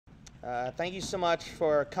Thank you so much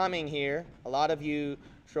for coming here. A lot of you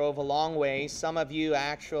drove a long way. Some of you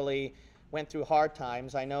actually went through hard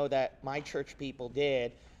times. I know that my church people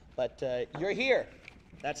did, but you're here.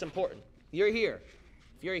 That's important. You're here.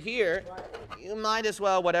 If you're here, you might as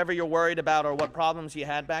well, whatever you're worried about or what problems you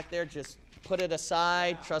had back there, just put it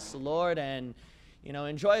aside, trust the Lord, and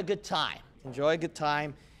enjoy a good time. Enjoy a good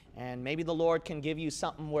time, and maybe the Lord can give you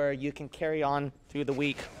something where you can carry on through the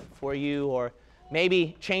week for you, or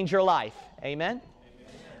maybe change your life. Amen? Amen?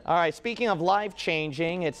 All right, speaking of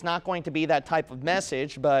life-changing, it's not going to be that type of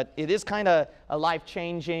message, but it is kind of a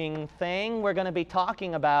life-changing thing we're going to be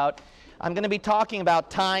talking about. I'm going to be talking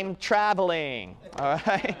about time traveling. All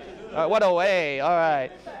right? What a way. All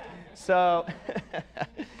right. So,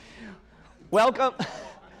 welcome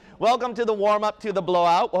to the warm-up to the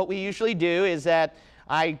blowout. What we usually do is that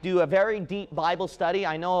I do a very deep Bible study.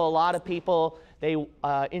 I know a lot of people, they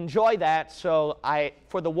enjoy that. So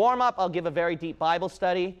for the warm-up, I'll give a very deep Bible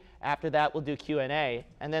study. After that, we'll do Q&A.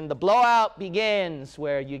 And then the blowout begins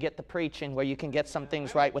where you get the preaching, where you can get some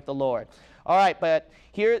things right with the Lord. All right, but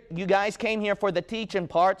here, you guys came here for the teaching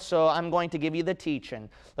part, so I'm going to give you the teaching.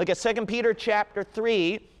 Look at 2 Peter chapter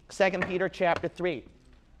 3. 2 Peter chapter 3.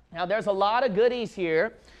 Now, there's a lot of goodies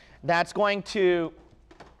here that's going to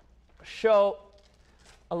show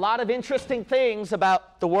a lot of interesting things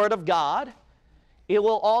about the Word of God. It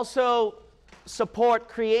will also support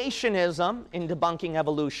creationism in debunking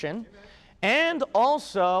evolution. And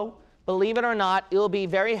also, believe it or not, it will be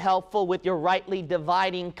very helpful with your rightly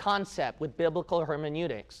dividing concept with biblical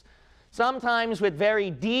hermeneutics. Sometimes with very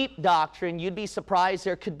deep doctrine, you'd be surprised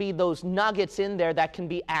there could be those nuggets in there that can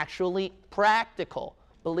be actually practical.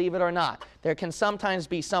 Believe it or not. There can sometimes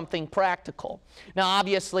be something practical. Now,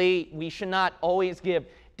 obviously, we should not always give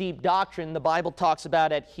deep doctrine. The Bible talks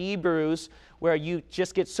about at Hebrews where you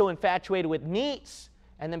just get so infatuated with meats,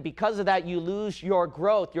 and then because of that, you lose your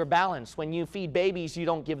growth, your balance. When you feed babies, you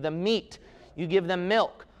don't give them meat. You give them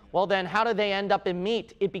milk. Well, then how do they end up in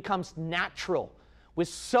meat? It becomes natural. With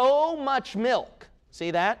so much milk,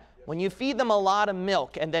 see that? When you feed them a lot of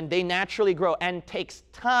milk, and then they naturally grow, and takes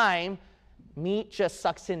time, meat just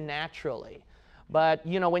sucks in naturally. But,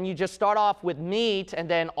 when you just start off with meat and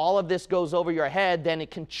then all of this goes over your head, then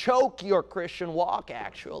it can choke your Christian walk,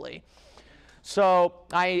 actually. So,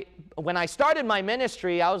 when I started my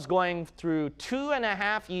ministry, I was going through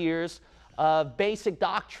 2.5 years of basic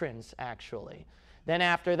doctrines, actually. Then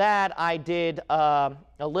after that, I did a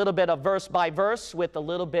little bit of verse by verse with a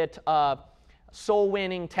little bit of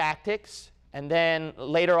soul-winning tactics. And then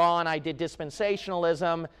later on, I did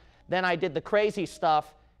dispensationalism. Then I did the crazy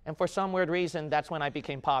stuff, and for some weird reason, that's when I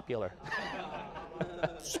became popular.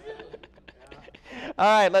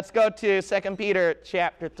 All right, let's go to 2 Peter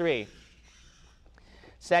chapter 3.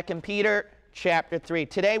 2 Peter chapter 3.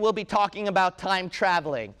 Today we'll be talking about time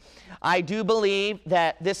traveling. I do believe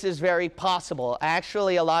that this is very possible.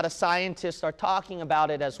 Actually, a lot of scientists are talking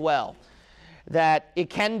about it as well, that it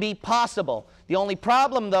can be possible. The only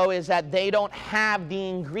problem, though, is that they don't have the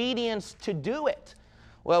ingredients to do it.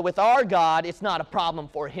 Well, with our God, it's not a problem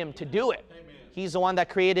for Him to do it. Amen. He's the one that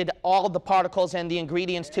created all the particles and the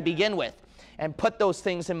ingredients to begin with and put those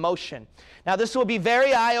things in motion. Now, this will be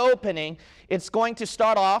very eye-opening. It's going to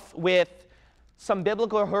start off with some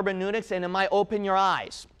biblical hermeneutics, and it might open your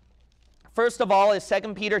eyes. First of all is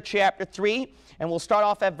 2 Peter chapter 3, and we'll start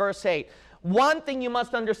off at verse 8. One thing you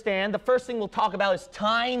must understand, the first thing we'll talk about is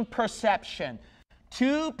time perception.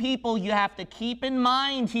 Two people you have to keep in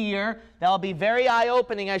mind here that will be very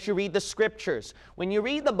eye-opening as you read the Scriptures. When you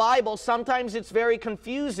read the Bible, sometimes it's very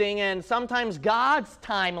confusing, and sometimes God's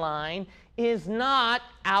timeline is not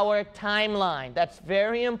our timeline. That's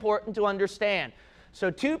very important to understand. So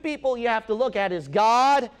two people you have to look at is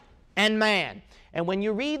God and man. And when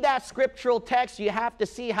you read that scriptural text, you have to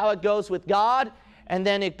see how it goes with God, and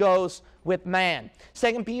then it goes with man.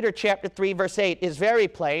 2 Peter chapter 3 verse 8 is very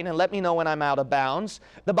plain, and let me know when I'm out of bounds.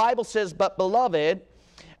 The Bible says, "But beloved,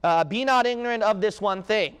 be not ignorant of this one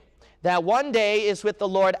thing, that one day is with the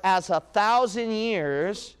Lord as 1,000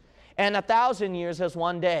 years, and 1,000 years as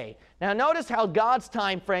one day." Now notice how God's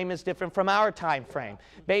time frame is different from our time frame.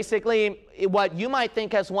 Basically, what you might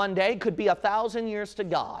think as one day could be 1,000 years to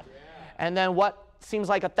God. And then what seems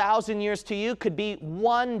like 1,000 years to you could be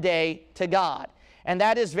one day to God. And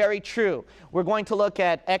that is very true. We're going to look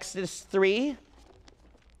at Exodus 3,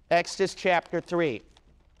 Exodus chapter 3.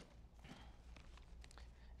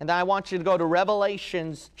 And then I want you to go to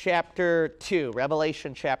Revelation chapter 2.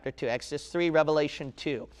 Revelation chapter 2. Exodus 3, Revelation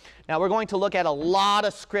 2. Now we're going to look at a lot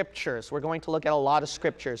of scriptures. We're going to look at a lot of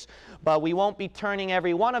scriptures. But we won't be turning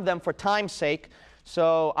every one of them for time's sake.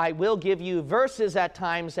 So I will give you verses at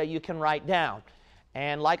times that you can write down.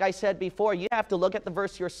 And like I said before, you have to look at the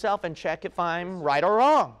verse yourself and check if I'm right or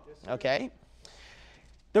wrong. Okay?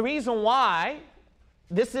 The reason why,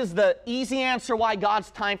 this is the easy answer why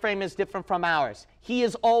God's time frame is different from ours. He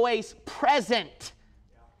is always present.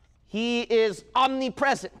 He is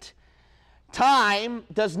omnipresent. Time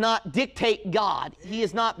does not dictate God. He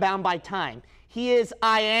is not bound by time. He is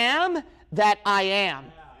I am that I am.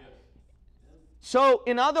 So,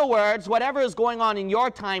 in other words, whatever is going on in your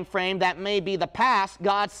time frame that may be the past,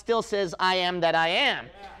 God still says, I am that I am.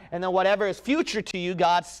 And then whatever is future to you,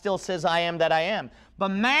 God still says, I am that I am. But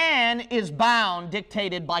man is bound,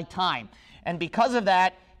 dictated by time. And because of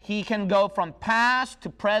that, he can go from past to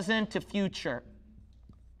present to future.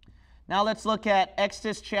 Now let's look at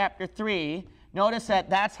Exodus chapter 3. Notice that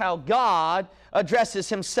that's how God addresses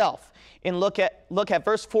himself. And look at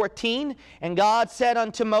verse 14. And God said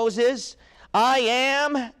unto Moses, I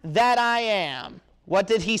am that I am. What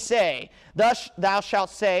did he say? Thus thou shalt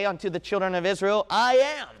say unto the children of Israel, I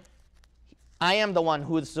am. I am the one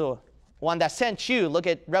who is the one that sent you. Look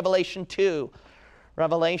at Revelation 2.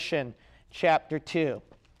 Revelation chapter 2.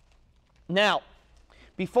 Now,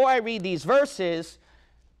 before I read these verses,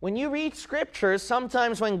 when you read scriptures,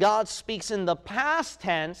 sometimes when God speaks in the past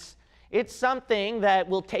tense, it's something that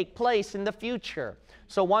will take place in the future.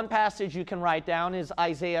 So one passage you can write down is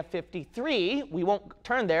Isaiah 53. We won't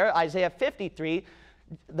turn there. Isaiah 53.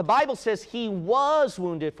 The Bible says he was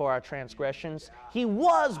wounded for our transgressions. He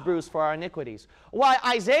was bruised for our iniquities. Why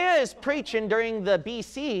Isaiah is preaching during the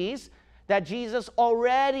BCs that Jesus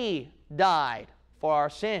already died for our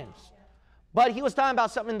sins. But he was talking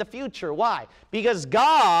about something in the future. Why? Because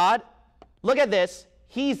God, look at this,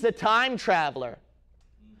 he's the time traveler.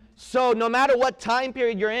 So no matter what time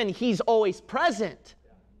period you're in, he's always present.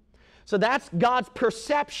 So that's God's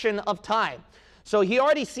perception of time. So he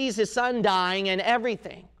already sees his son dying and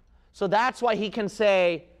everything. So that's why he can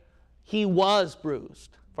say, he was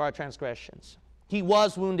bruised for our transgressions. He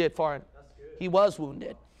was wounded for it. He was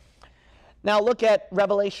wounded. Now look at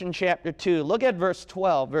Revelation chapter 2. Look at verse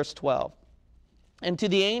 12. Verse 12. And to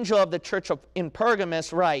the angel of the church in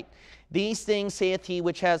Pergamos write, these things saith he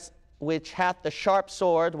which hath the sharp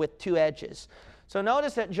sword with two edges. So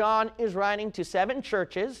notice that John is writing to 7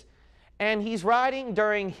 churches, and he's writing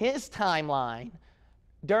during his timeline,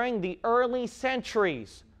 during the early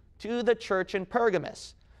centuries, to the church in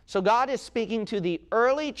Pergamos. So God is speaking to the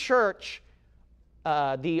early church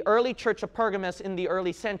of Pergamos in the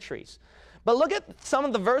early centuries. But look at some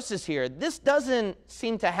of the verses here. This doesn't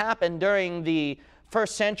seem to happen during the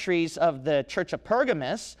first centuries of the church of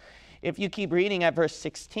Pergamos. If you keep reading at verse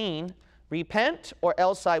 16, repent, or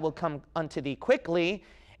else I will come unto thee quickly,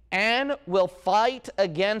 and will fight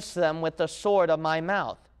against them with the sword of my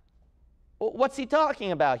mouth. What's he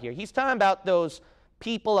talking about here? He's talking about those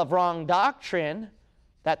people of wrong doctrine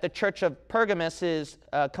that the church of Pergamos is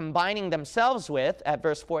combining themselves with at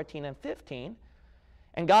verse 14 and 15.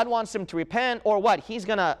 And God wants them to repent, or what? He's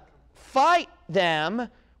going to fight them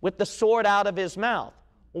with the sword out of his mouth.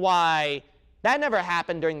 Why? That never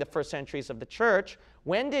happened during the first centuries of the church.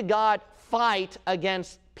 When did God fight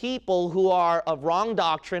against people who are of wrong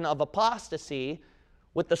doctrine, of apostasy,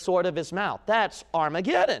 with the sword of his mouth? That's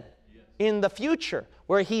Armageddon, in the future,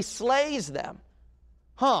 where he slays them.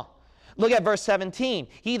 Look at verse 17.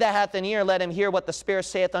 He that hath an ear, let him hear what the Spirit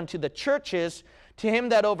saith unto the churches. To him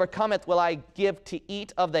that overcometh will I give to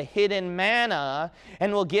eat of the hidden manna,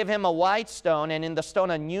 and will give him a white stone, and in the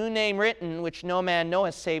stone a new name written, which no man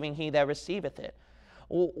knoweth, saving he that receiveth it.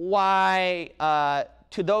 Why,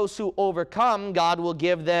 to those who overcome, God will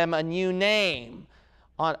give them a new name,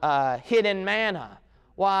 hidden manna.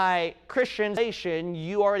 Why, Christians,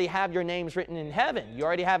 you already have your names written in heaven. You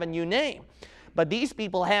already have a new name. But these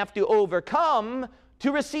people have to overcome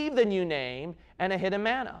to receive the new name and a hidden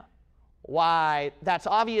manna. Why, that's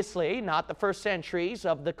obviously not the first centuries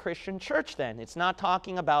of the Christian church then. It's not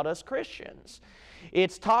talking about us Christians.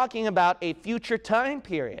 It's talking about a future time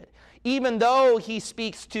period. Even though he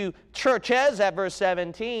speaks to churches at verse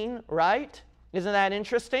 17, right? Isn't that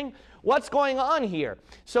interesting? What's going on here?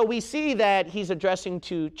 So we see that he's addressing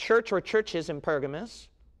to church or churches in Pergamos,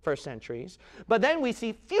 first centuries. But then we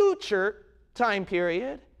see future time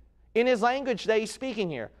period in his language that he's speaking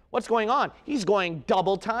here. What's going on? He's going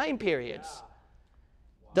double time periods.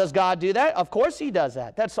 Does God do that? Of course he does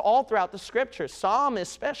that. That's all throughout the scriptures, Psalm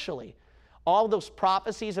especially. All those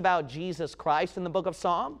prophecies about Jesus Christ in the book of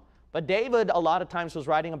Psalm. But David a lot of times was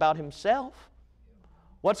writing about himself.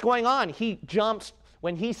 What's going on? He jumps,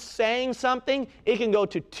 when he's saying something, it can go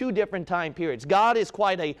to 2 different time periods. God is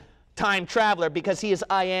quite a time traveler because he is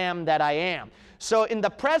I am that I am. So in the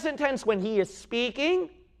present tense, when he is speaking,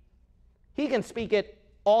 he can speak it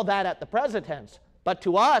all that at the present tense. But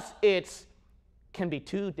to us, it can be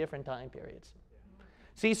two different time periods.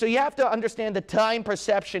 See, so you have to understand the time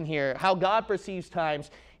perception here. How God perceives times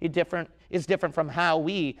is different from how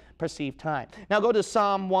we perceive time. Now go to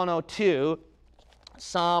Psalm 102.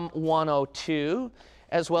 Psalm 102,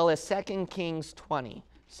 as well as 2 Kings 20.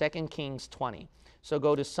 2 Kings 20. So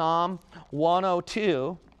go to Psalm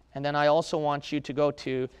 102, and then I also want you to go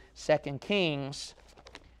to 2 Kings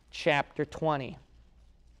chapter 20.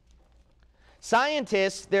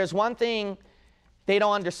 Scientists, there's one thing they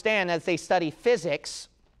don't understand as they study physics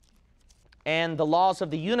and the laws of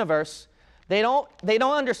the universe. They don't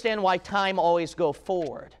understand why time always goes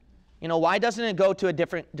forward. You know, why doesn't it go to a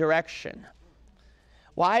different direction?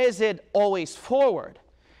 Why is it always forward?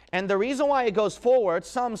 And the reason why it goes forward,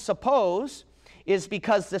 some suppose, is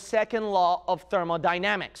because the second law of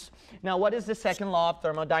thermodynamics. Now, what is the second law of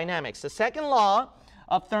thermodynamics? The second law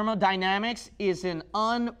of thermodynamics is an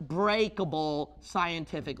unbreakable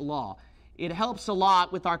scientific law. It helps a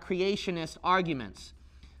lot with our creationist arguments.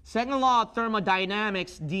 Second law of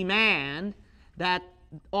thermodynamics demand that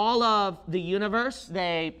all of the universe,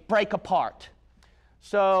 they break apart.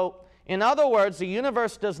 So, in other words, the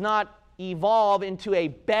universe does not evolve into a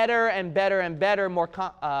better and better and better,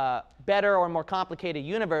 better or more complicated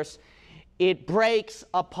universe. It breaks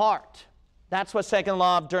apart. That's what second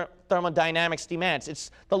law of thermodynamics demands.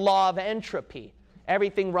 It's the law of entropy.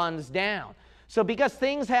 Everything runs down. So because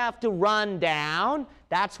things have to run down,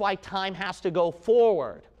 that's why time has to go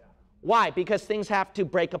forward. Why? Because things have to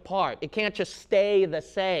break apart. It can't just stay the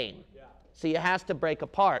same. See, it has to break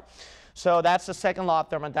apart. So that's the second law of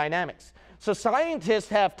thermodynamics. So scientists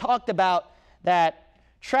have talked about that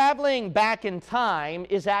traveling back in time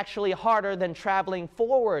is actually harder than traveling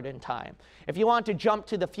forward in time. If you want to jump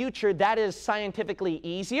to the future, that is scientifically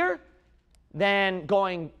easier than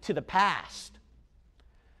going to the past.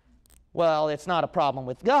 Well, it's not a problem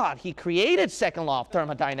with God. He created second law of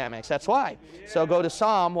thermodynamics. That's why. So go to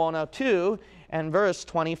Psalm 102 and verse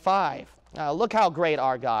 25. Look how great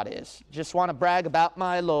our God is. Just want to brag about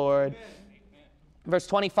my Lord. Verse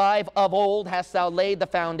 25, of old hast thou laid the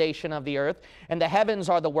foundation of the earth, and the heavens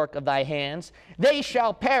are the work of thy hands. They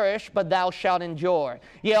shall perish, but thou shalt endure.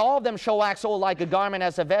 Yea, all of them shall wax old like a garment,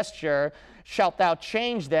 as a vesture shalt thou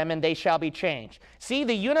change them, and they shall be changed. See,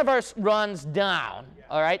 the universe runs down,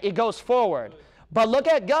 all right? It goes forward. But look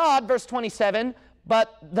at God, verse 27,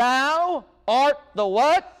 but thou art the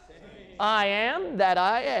what? I am that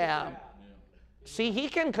I am. See, he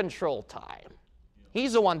can control time.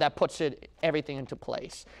 He's the one that puts everything into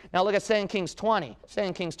place. Now look at 2 Kings 20.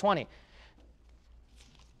 2 Kings 20.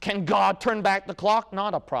 Can God turn back the clock?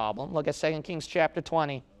 Not a problem. Look at 2 Kings chapter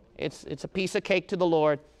 20. It's a piece of cake to the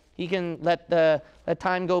Lord. He can let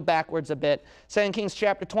time go backwards a bit. 2 Kings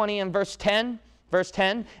chapter 20 and verse 10. Verse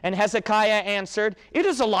 10. And Hezekiah answered, it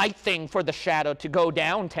is a light thing for the shadow to go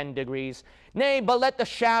down 10 degrees. Nay, but let the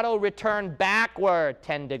shadow return backward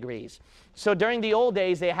 10 degrees. So during the old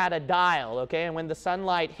days, they had a dial, okay? And when the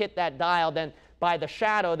sunlight hit that dial, then by the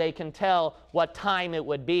shadow, they can tell what time it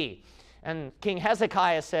would be. And King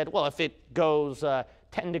Hezekiah said, well, if it goes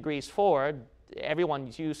 10 degrees forward,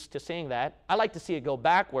 everyone's used to seeing that. I like to see it go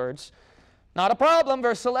backwards. Not a problem,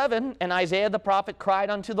 verse 11. And Isaiah the prophet cried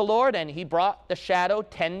unto the Lord, and he brought the shadow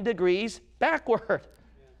 10 degrees backward.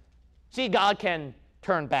 Yeah. See, God can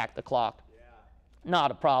turn back the clock. Yeah.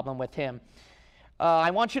 Not a problem with him.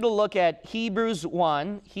 I want you to look at Hebrews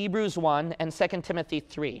 1 and 2 Timothy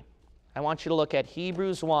 3. I want you to look at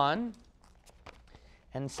Hebrews 1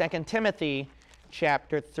 and 2 Timothy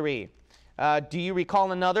chapter 3. Do you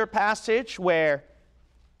recall another passage where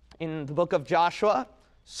in the book of Joshua,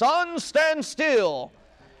 sun, stand still,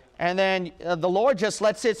 and then the Lord just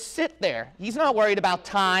lets it sit there. He's not worried about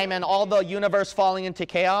time and all the universe falling into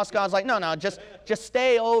chaos. God's like, no, just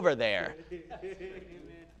stay over there.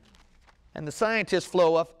 And the scientists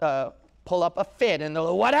pull up a fit, and they're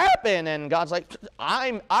like, what happened? And God's like,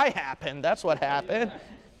 I happened. That's what happened.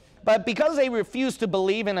 But because they refuse to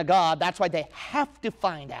believe in a God, that's why they have to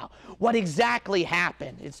find out what exactly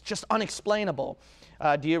happened. It's just unexplainable.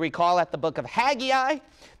 Do you recall at the book of Haggai,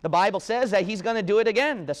 the Bible says that he's going to do it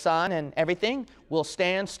again. The sun and everything will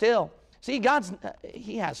stand still. See,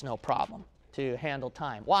 he has no problem to handle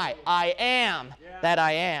time. Why? I am that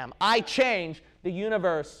I am. I change the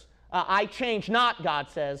universe. I change not, God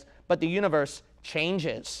says, but the universe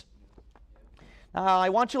changes. Now, I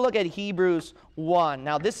want you to look at Hebrews 1.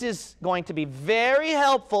 Now, this is going to be very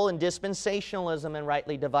helpful in dispensationalism and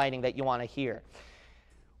rightly dividing that you want to hear.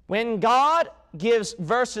 When God gives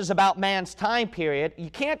verses about man's time period, you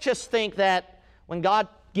can't just think that when God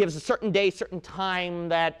gives a certain day, certain time,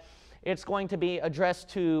 that it's going to be addressed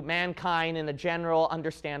to mankind in a general,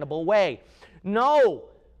 understandable way. No.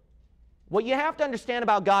 What you have to understand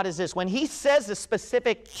about God is this. When he says a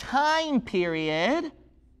specific time period,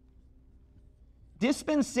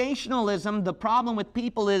 dispensationalism, the problem with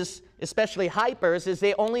people is, especially hypers, is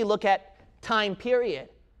they only look at time period.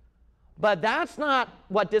 But that's not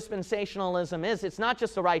what dispensationalism is. It's not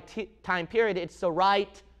just the right time period, it's the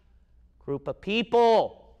right group of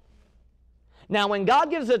people. Now, when God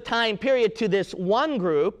gives a time period to this one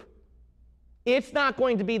group, it's not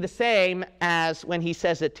going to be the same as when he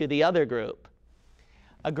says it to the other group.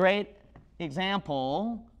 A great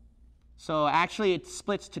example, so actually it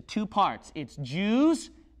splits to two parts. It's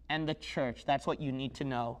Jews and the church. That's what you need to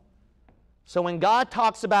know. So when God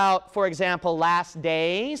talks about, for example, last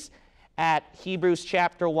days at Hebrews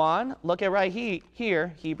chapter 1, look at right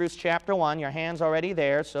here, Hebrews chapter 1. Your hand's already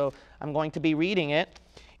there, so I'm going to be reading it.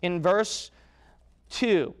 In verse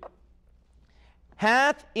 2,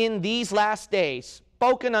 hath in these last days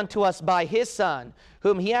spoken unto us by his Son,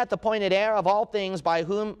 whom he hath appointed heir of all things, by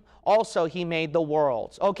whom also he made the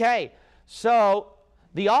worlds. Okay, so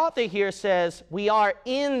the author here says we are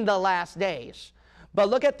in the last days. But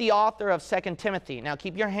look at the author of 2 Timothy. Now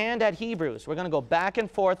keep your hand at Hebrews. We're going to go back and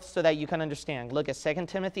forth so that you can understand. Look at 2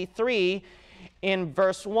 Timothy 3 in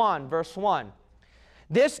verse 1. Verse 1.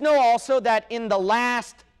 This know also that in the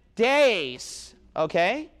last days,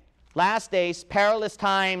 okay, last days, perilous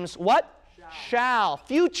times, what? Shall.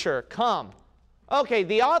 Future, come. Okay,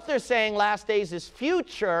 the author is saying last days is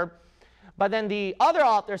future, but then the other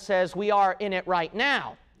author says we are in it right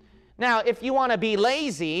now. Now, if you want to be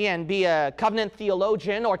lazy and be a covenant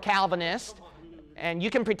theologian or Calvinist, and you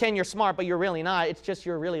can pretend you're smart, but you're really not, it's just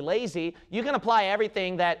you're really lazy, you can apply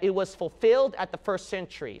everything that it was fulfilled at the first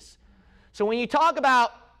centuries. So when you talk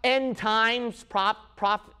about end times,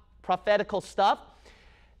 prophetical stuff,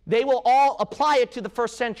 they will all apply it to the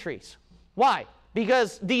first centuries. Why?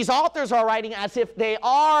 Because these authors are writing as if they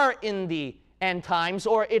are in the end times,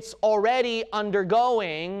 or it's already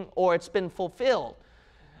undergoing, or it's been fulfilled.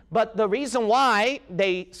 But the reason why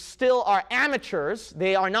they still are amateurs,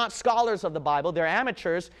 they are not scholars of the Bible, they're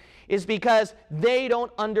amateurs, is because they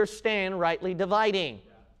don't understand rightly dividing.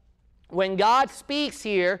 When God speaks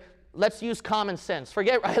here, let's use common sense.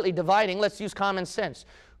 Forget rightly dividing, let's use common sense.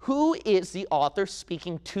 Who is the author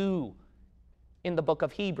speaking to in the book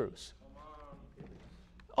of Hebrews?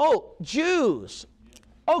 Oh, Jews.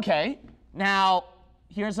 Okay, now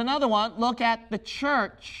here's another one. Look at the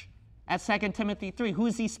church at 2 Timothy 3. Who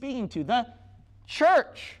is he speaking to? The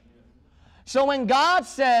church. So when God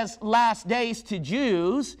says last days to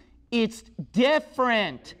Jews, it's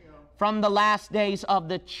different from the last days of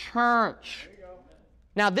the church.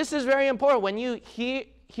 Now this is very important. When you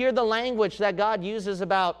hear the language that God uses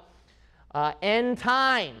about end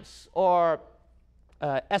times or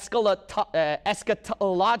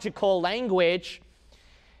eschatological language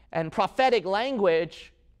and prophetic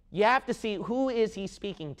language, you have to see who is he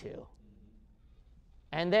speaking to.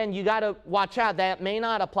 And then you got to watch out. That may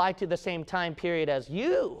not apply to the same time period as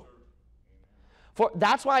you.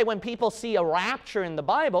 That's why when people see a rapture in the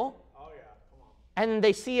Bible, and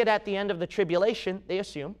they see it at the end of the tribulation, they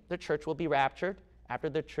assume the church will be raptured after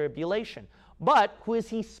the tribulation. But who is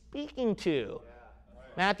he speaking to?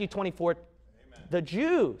 Matthew 24, the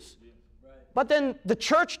Jews. But then the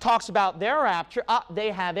church talks about their rapture.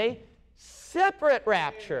 They have a separate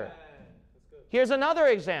rapture. Here's another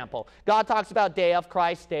example. God talks about day of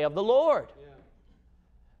Christ, day of the Lord.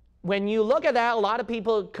 When you look at that, a lot of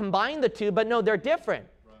people combine the two, but no, they're different.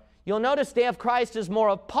 You'll notice day of Christ is more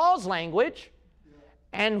of Paul's language.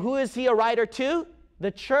 And who is he a writer to?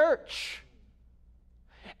 The church.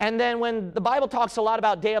 And then when the Bible talks a lot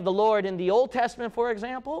about day of the Lord in the Old Testament, for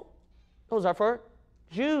example, those are for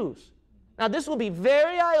Jews. Now, this will be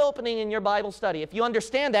very eye-opening in your Bible study. If you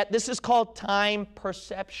understand that, this is called time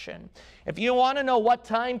perception. If you want to know what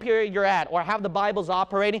time period you're at or how the Bible's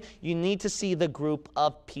operating, you need to see the group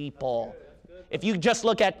of people. If you just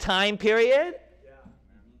look at time period,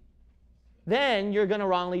 then you're going to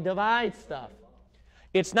wrongly divide stuff.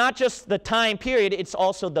 It's not just the time period, it's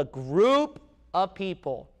also the group of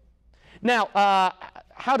people. Now,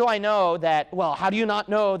 how do I know that, well, how do you not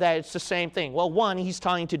know that it's the same thing? Well, one, he's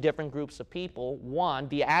talking to different groups of people. One,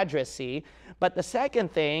 the addressee. But the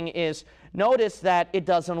second thing is, notice that it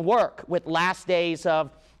doesn't work with last days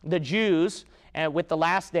of the Jews and with the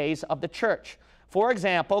last days of the church. For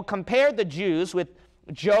example, compare the Jews with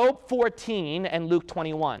Job 14 and Luke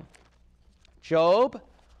 21. Job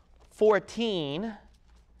 14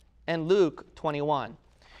 and Luke 21.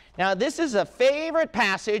 Now, this is a favorite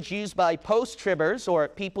passage used by post-tribbers or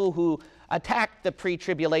people who attack the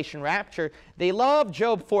pre-tribulation rapture. They love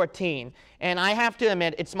Job 14, and I have to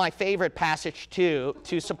admit, it's my favorite passage too,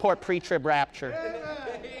 to support pre-trib rapture.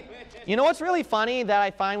 You know what's really funny that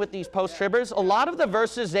I find with these post-tribbers? A lot of the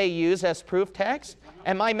verses they use as proof text,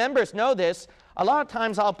 and my members know this, a lot of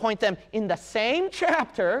times I'll point them in the same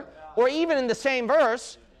chapter or even in the same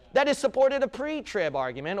verse that is supported a pre-trib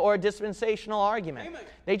argument or a dispensational argument. Amen.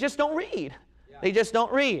 They just don't read. Yeah. They just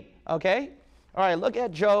don't read, okay? All right, look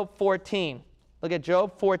at Job 14. Look at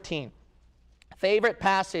Job 14. Favorite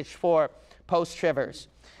passage for post-tribbers.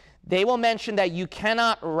 They will mention that you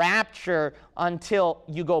cannot rapture until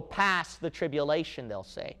you go past the tribulation, they'll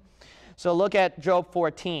say. So look at Job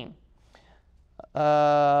 14.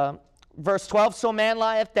 Verse 12, so man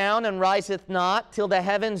lieth down and riseth not, till the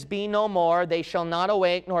heavens be no more. They shall not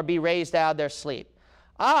awake, nor be raised out of their sleep.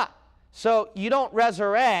 So you don't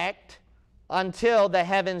resurrect until the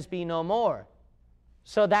heavens be no more.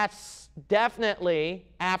 So that's definitely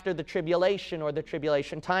after the tribulation or the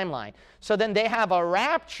tribulation timeline. So then they have a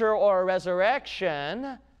rapture or a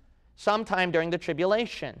resurrection sometime during the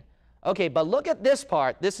tribulation. Okay, but look at this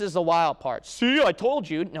part. This is the wild part. See, I told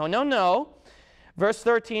you. No, no, no. Verse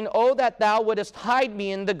 13, oh, that thou wouldest hide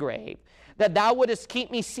me in the grave, that thou wouldest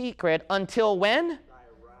keep me secret until when?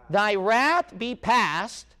 Thy wrath be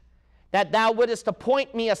past, that thou wouldest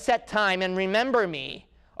appoint me a set time and remember me.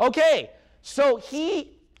 Okay, so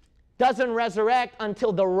he doesn't resurrect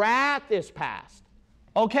until the wrath is past.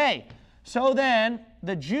 Okay, so then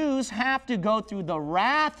the Jews have to go through the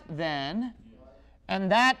wrath then,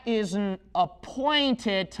 and that is an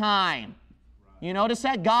appointed time. You notice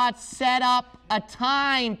that? God set up a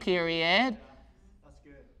time period. That's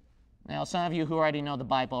good. Now, some of you who already know the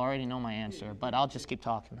Bible already know my answer, but I'll just keep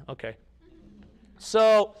talking. Okay.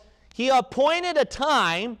 So, he appointed a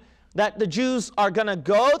time that the Jews are going to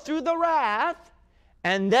go through the wrath,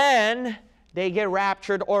 and then they get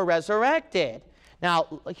raptured or resurrected.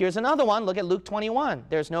 Now, here's another one. Look at Luke 21.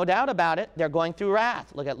 There's no doubt about it. They're going through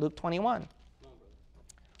wrath. Look at Luke 21.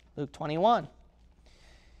 Luke 21.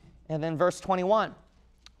 And then verse 21.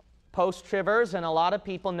 Post-tribbers, and a lot of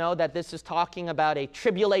people know that this is talking about a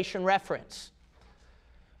tribulation reference.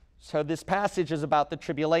 So this passage is about the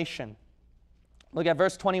tribulation. Look at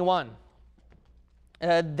verse 21.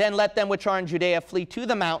 Then let them which are in Judea flee to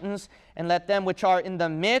the mountains, and let them which are in the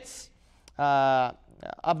midst of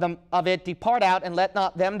it depart out, and let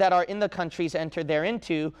not them that are in the countries enter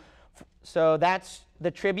thereinto. So that's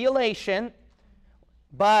the tribulation,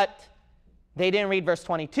 but they didn't read verse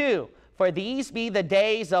 22. For these be the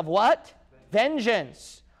days of what?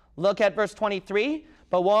 Vengeance. Look at verse 23.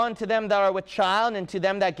 But woe unto them that are with child, and to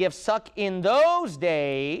them that give suck in those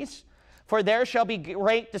days, for there shall be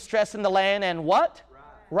great distress in the land, and what?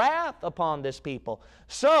 Wrath upon this people.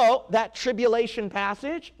 So, that tribulation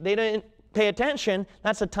passage, they didn't pay attention.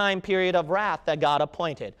 That's a time period of wrath that God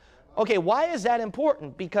appointed. Okay, why is that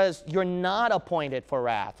important? Because you're not appointed for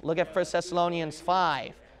wrath. Look at 1 Thessalonians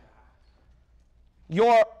 5.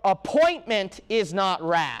 Your appointment is not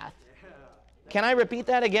wrath. Can I repeat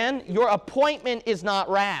that again? Your appointment is not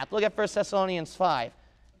wrath. Look at 1 Thessalonians 5.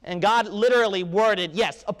 And God literally worded,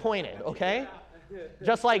 yes, appointed, okay?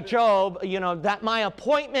 Just like Job, you know, that my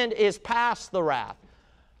appointment is past the wrath.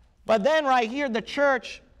 But then right here, the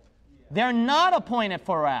church, they're not appointed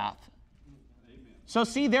for wrath. So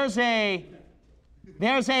see, there's a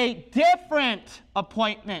different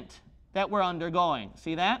appointment that we're undergoing.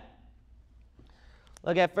 See that?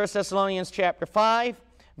 Look at 1 Thessalonians chapter 5,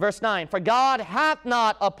 verse 9. For God hath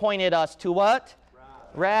not appointed us to what?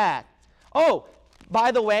 Wrath. Oh, by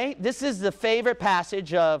the way, this is the favorite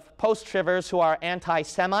passage of post-tribbers who are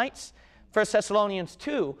anti-Semites, 1 Thessalonians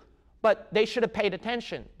 2, but they should have paid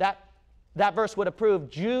attention. That verse would have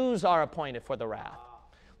proved Jews are appointed for the wrath.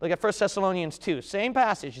 Look at 1 Thessalonians 2, same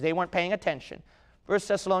passage. They weren't paying attention. 1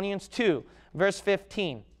 Thessalonians 2, verse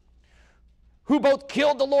 15. Who both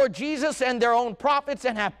killed the Lord Jesus and their own prophets,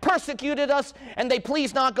 and have persecuted us, and they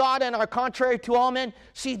please not God and are contrary to all men.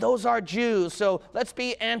 See, those are Jews, so let's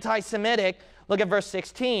be anti-Semitic. Look at verse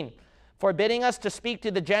 16. Forbidding us to speak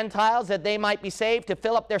to the Gentiles that they might be saved, to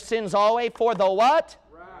fill up their sins always, for the what?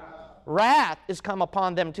 Wrath is come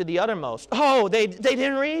upon them to the uttermost. Oh, they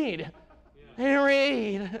didn't read. They didn't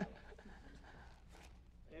read.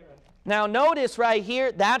 Now notice right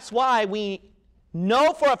here, that's why we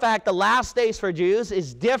know for a fact the last days for Jews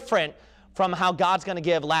is different from how God's going to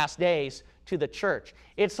give last days to the church.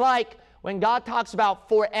 It's like when God talks about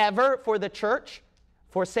forever for the church,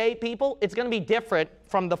 for saved people, it's going to be different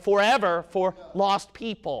from the forever for lost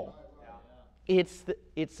people. It's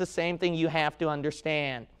the same thing you have to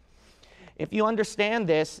understand. If you understand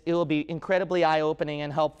this, it will be incredibly eye-opening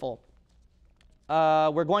and helpful.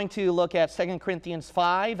 We're going to look at 2 Corinthians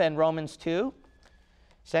 5 and Romans 2.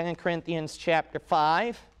 2 Corinthians chapter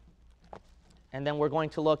 5, and then we're going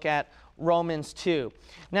to look at Romans 2.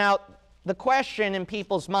 Now, the question in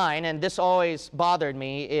people's mind, and this always bothered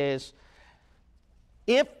me, is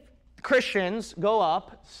if Christians go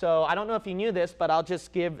up, so I don't know if you knew this, but I'll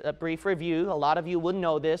just give a brief review. A lot of you wouldn't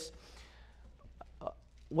know this.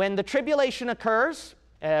 When the tribulation occurs,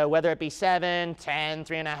 whether it be 7, 10,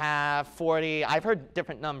 3.5, 40, I've heard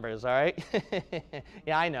different numbers, all right?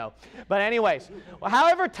 Yeah, I know. But anyways,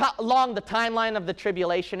 however long the timeline of the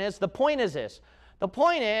tribulation is, the point is this. The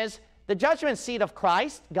point is, the judgment seat of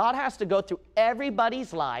Christ, God has to go through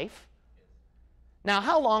everybody's life. Now,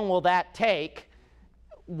 how long will that take?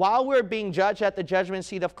 While we're being judged at the judgment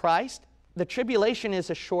seat of Christ, the tribulation is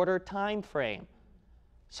a shorter time frame.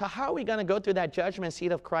 So how are we going to go through that judgment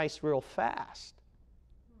seat of Christ real fast?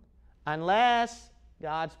 Unless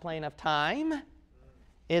God's plane of time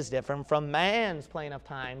is different from man's plane of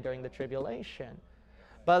time during the tribulation.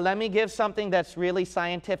 But let me give something that's really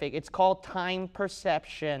scientific. It's called time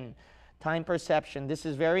perception. Time perception. This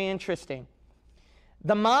is very interesting.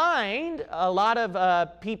 The mind, a lot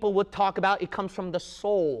of people would talk about, it comes from the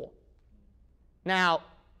soul. Now,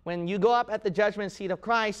 when you go up at the judgment seat of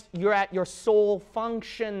Christ, you're at your soul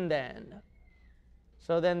function then.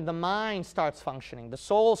 So then the mind starts functioning. The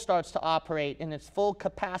soul starts to operate in its full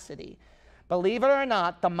capacity. Believe it or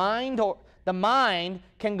not, the mind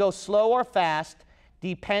can go slow or fast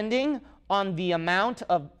depending on the amount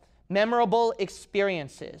of memorable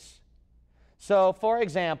experiences. So, for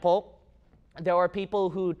example, there are people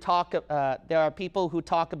who talk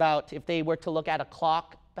about if they were to look at a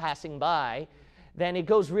clock passing by, then it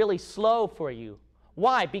goes really slow for you.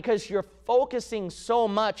 Why? Because you're focusing so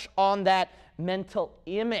much on that mental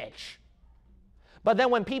image. But then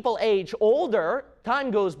when people age older,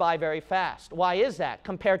 time goes by very fast. Why is that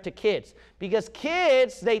compared to kids? Because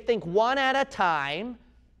kids, they think one at a time,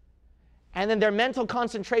 and then their mental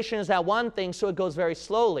concentration is at one thing, so it goes very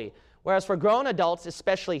slowly. Whereas for grown adults,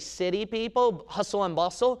 especially city people, hustle and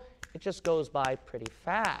bustle, it just goes by pretty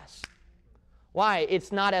fast. Why?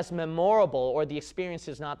 It's not as memorable, or the experience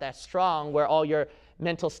is not that strong where all your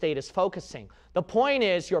mental state is focusing. The point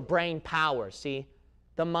is your brain power, see?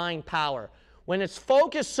 The mind power. When it's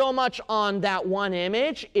focused so much on that one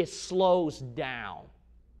image, it slows down.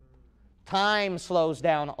 Time slows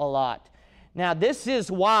down a lot. Now, this is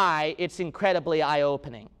why it's incredibly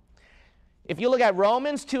eye-opening. If you look at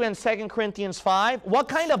Romans 2 and 2 Corinthians 5, what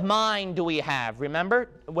kind of mind do we have? Remember,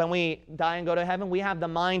 when we die and go to heaven, we have the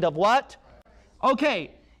mind of what?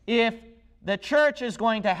 Okay, if the church is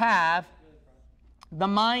going to have the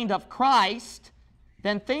mind of Christ,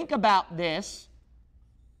 then think about this.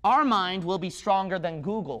 Our mind will be stronger than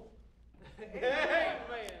Google.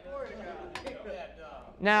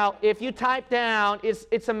 Now, if you type down,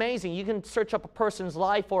 it's amazing. You can search up a person's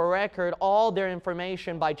life or record, all their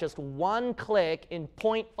information by just one click in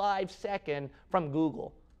 0.5 seconds from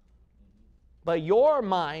Google. But your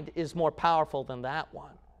mind is more powerful than that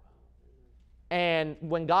one. And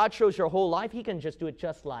when God shows your whole life, He can just do it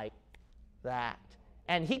just like that.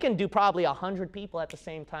 And He can do probably 100 people at the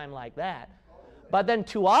same time like that. But then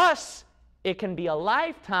to us, it can be a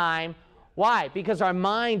lifetime. Why? Because our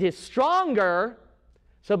mind is stronger.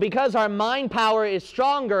 So because our mind power is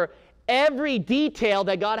stronger, every detail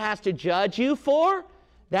that God has to judge you for,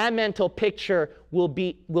 that mental picture will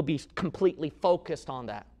be completely focused on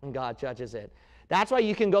that when God judges it. That's why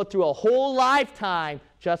you can go through a whole lifetime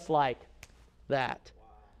just like that.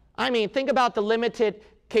 I mean, think about the limited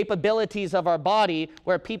capabilities of our body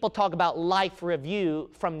where people talk about life review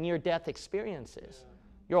from near-death experiences.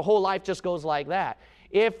 Your whole life just goes like that.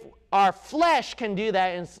 If our flesh can do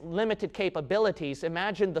that in limited capabilities,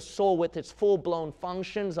 imagine the soul with its full-blown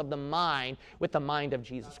functions of the mind with the mind of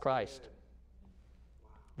Jesus Christ.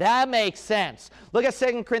 That makes sense. Look at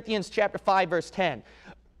 2 Corinthians chapter 5, verse 10.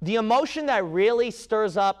 The emotion that really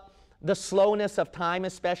stirs up the slowness of time,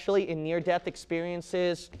 especially in near-death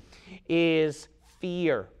experiences, is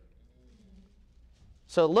fear.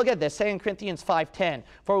 So look at this, 2 Corinthians 5:10.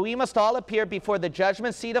 For we must all appear before the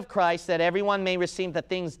judgment seat of Christ, that everyone may receive the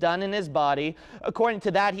things done in his body, according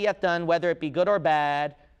to that he hath done, whether it be good or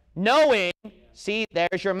bad, knowing, see,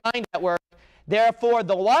 there's your mind at work, therefore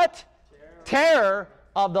the what? Terror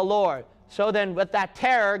of the Lord. So then with that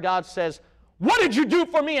terror, God says, what did you do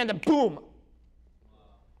for me? And then boom.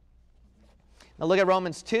 Now look at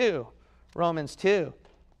Romans 2. Romans 2.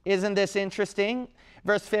 Isn't this interesting?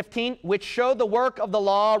 Verse 15, which show the work of the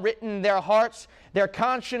law written in their hearts, their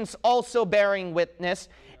conscience also bearing witness,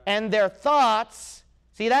 And their thoughts,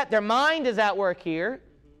 see that? Their mind is at work here.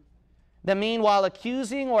 The meanwhile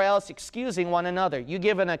accusing or else excusing one another. You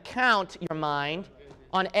give an account, your mind,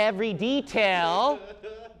 on every detail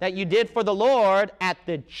that you did for the Lord at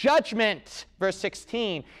the judgment. Verse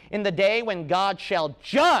 16, in the day when God shall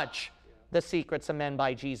judge the secrets of men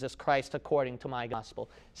by Jesus Christ according to my gospel.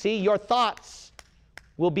 See, your thoughts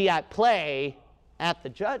will be at play at the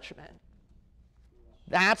judgment.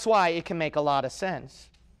 That's why it can make a lot of sense.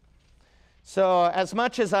 So as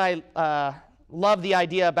much as I love the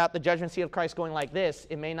idea about the judgment seat of Christ going like this,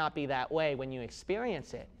 it may not be that way when you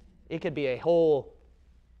experience it. It could be a whole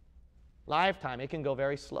lifetime. It can go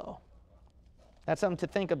very slow. That's something to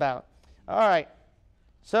think about. All right.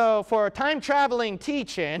 So for time-traveling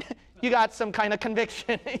teaching, you got some kind of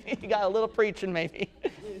conviction. You got a little preaching maybe.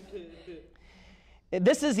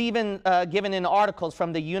 This is even given in articles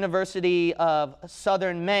from the University of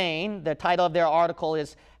Southern Maine. The title of their article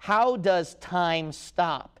is, How Does Time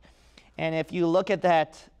Stop? And if you look at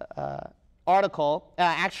that article,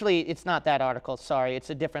 actually it's not that article, sorry,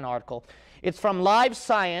 it's a different article. It's from Live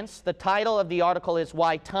Science. The title of the article is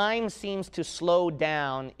Why Time Seems to Slow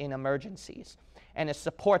Down in Emergencies. And it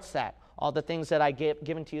supports that. All the things that I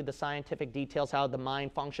given to you, the scientific details, how the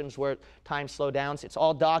mind functions, where time slows down, it's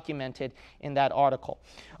all documented in that article.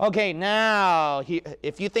 Okay, now,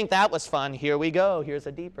 if you think that was fun, here we go. Here's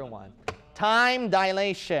a deeper one. Time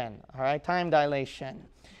dilation. All right, time dilation.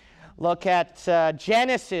 Look at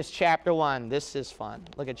Genesis chapter 1. This is fun.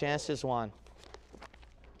 Look at Genesis 1.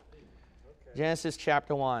 Genesis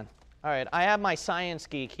chapter 1. All right, I have my science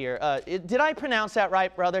geek here. Did I pronounce that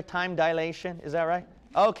right, brother? Time dilation, is that right?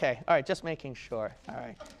 Okay, all right, just making sure. All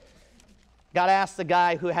right. Got to ask the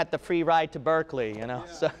guy who had the free ride to Berkeley, you know.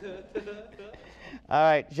 Yeah. So. All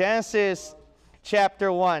right, Genesis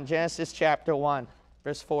chapter 1. Genesis chapter 1,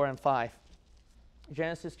 verse 4 and 5.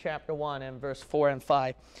 Genesis chapter 1 and verse 4 and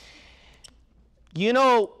 5. You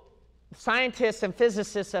know, scientists and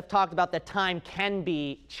physicists have talked about that time can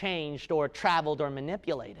be changed or traveled or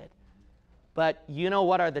manipulated. But you know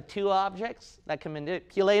what are the two objects that can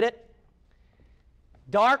manipulate it?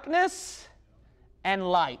 Darkness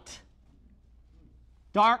and light.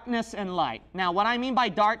 Darkness and light. Now, what I mean by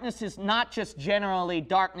darkness is not just generally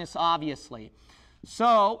darkness, obviously.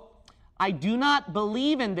 So, I do not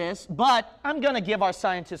believe in this, but I'm going to give our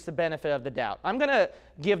scientists the benefit of the doubt. I'm going to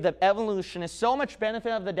give the evolutionists so much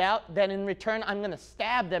benefit of the doubt that in return, I'm going to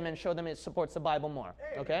stab them and show them it supports the Bible more.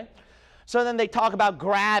 Okay? So then they talk about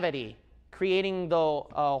gravity, creating the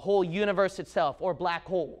whole universe itself, or black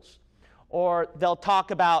holes. Or they'll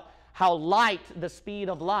talk about how light, the speed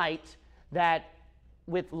of light, that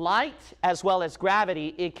with light as well as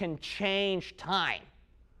gravity, it can change time.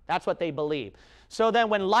 That's what they believe. So then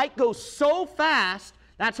when light goes so fast,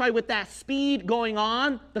 that's why with that speed going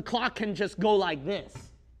on, the clock can just go like this.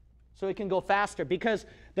 So it can go faster because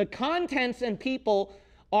the contents and people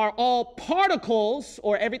are all particles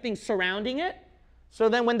or everything surrounding it. So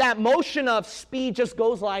then when that motion of speed just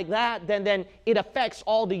goes like that, then it affects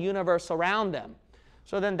all the universe around them.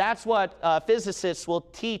 So then that's what physicists will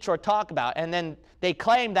teach or talk about. And then they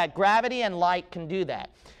claim that gravity and light can do that.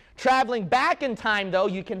 Traveling back in time, though,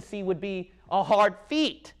 you can see would be a hard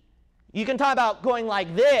feat. You can talk about going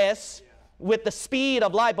like this with the speed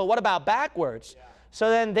of light, but what about backwards? Yeah. So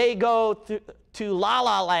then they go to La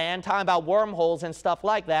La Land, talking about wormholes and stuff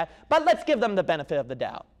like that. But let's give them the benefit of the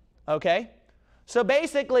doubt, okay? So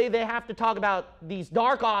basically, they have to talk about these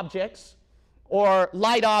dark objects or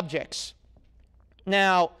light objects.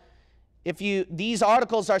 Now, these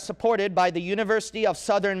articles are supported by the University of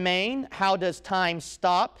Southern Maine. How does time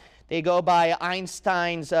stop? They go by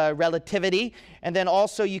Einstein's relativity. And then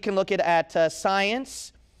also you can look at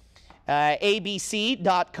science,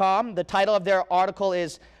 abc.com. The title of their article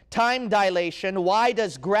is Time Dilation. Why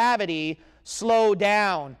does gravity slow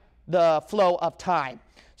down the flow of time?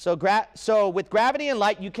 So with gravity and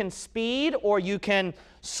light, you can speed or you can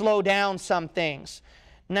slow down some things.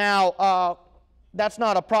 Now, that's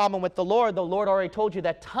not a problem with the Lord. The Lord already told you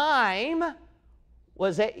that time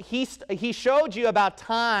was he showed you about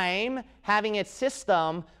time having its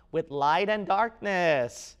system with light and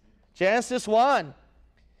darkness. Genesis 1.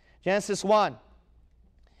 Genesis 1.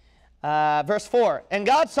 Verse 4. And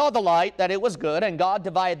God saw the light, that it was good, and God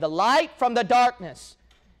divided the light from the darkness.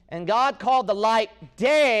 And God called the light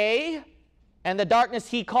day, and the darkness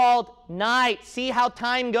he called night. See how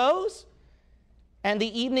time goes? And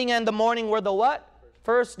the evening and the morning were the what?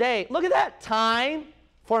 First day. Look at that. Time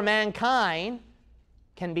for mankind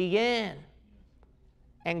can begin.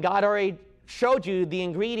 And God already showed you the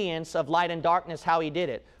ingredients of light and darkness, how he did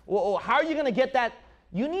it. Well, how are you going to get that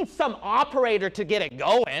You need some operator to get it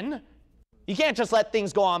going. You can't just let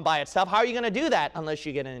things go on by itself. How are you going to do that? Unless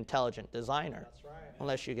you get an intelligent designer. That's right.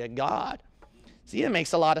 Unless you get God. See, it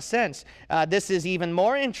makes a lot of sense. This is even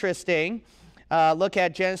more interesting. Look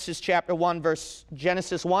at Genesis chapter 1,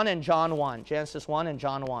 Genesis 1 and John 1. Genesis 1 and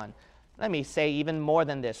John 1. Let me say even more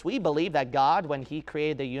than this. We believe that God, when he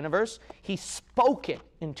created the universe, he spoke it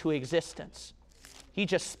into existence. He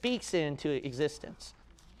just speaks it into existence.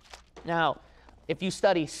 Now, if you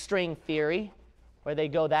study string theory, where they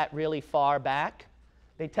go that really far back,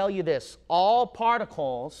 they tell you this. All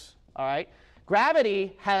particles, all right,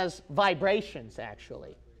 gravity has vibrations,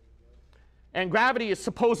 actually. And gravity is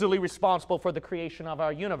supposedly responsible for the creation of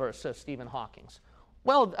our universe, says Stephen Hawking.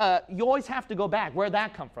 Well, you always have to go back. Where'd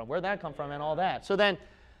that come from? Where'd that come from? And all that. So then,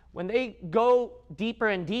 when they go deeper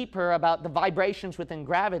and deeper about the vibrations within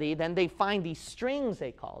gravity, then they find these strings,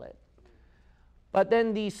 they call it. But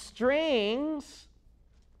then these strings,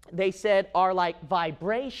 they said, are like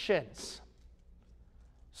vibrations.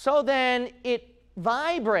 So then it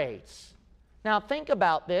vibrates. Now think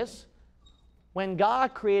about this. When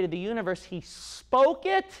God created the universe, he spoke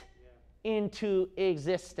it into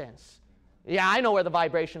existence. Yeah, I know where the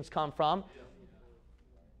vibrations come from.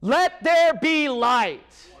 Let there be light.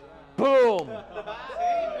 Boom.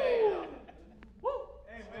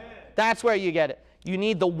 That's where you get it. You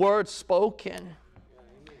need the word spoken.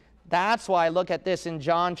 That's why I look at this in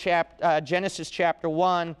Genesis chapter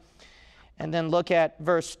 1, and then look at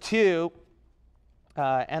verse 2.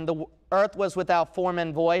 And the earth was without form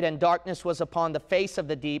and void, and darkness was upon the face of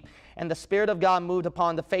the deep, and the Spirit of God moved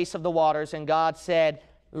upon the face of the waters, and God said,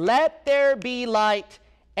 let there be light,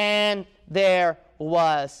 and there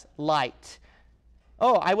was light.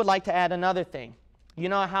 Oh, I would like to add another thing. You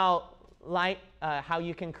know how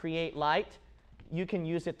you can create light? You can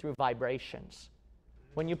use it through vibrations.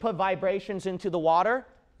 When you put vibrations into the water,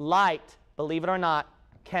 light, believe it or not,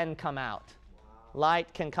 can come out.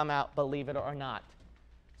 Light can come out, believe it or not.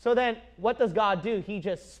 So then, what does God do? He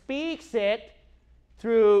just speaks it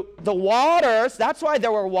through the waters. That's why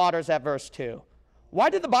there were waters at verse 2. Why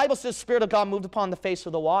did the Bible say the Spirit of God moved upon the face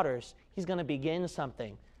of the waters? He's going to begin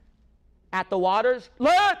something. At the waters,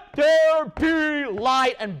 let there be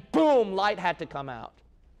light, and boom, light had to come out.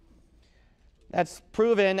 That's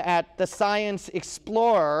proven at the Science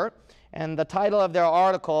Explorer, and the title of their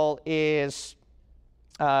article is,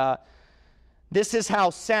 This is How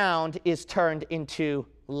Sound is Turned into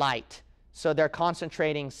Light. So they're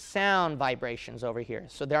concentrating sound vibrations over here.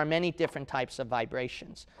 So there are many different types of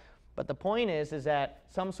vibrations. But the point is that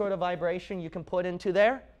some sort of vibration you can put into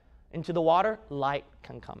there, into the water, light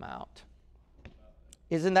can come out.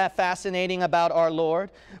 Isn't that fascinating about our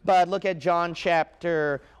Lord? But look at John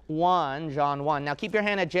chapter 1, John 1. Now keep your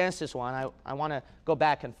hand at Genesis 1. I want to go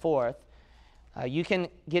back and forth. You can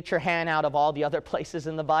get your hand out of all the other places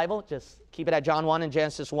in the Bible. Just keep it at John 1 and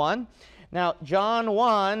Genesis 1. Now, John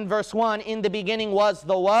 1, verse 1, in the beginning was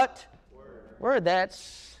the what? Word.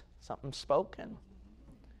 That's something spoken.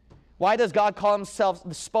 Why does God call himself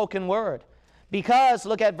the spoken word? Because,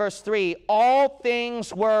 look at verse 3, all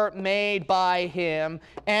things were made by him,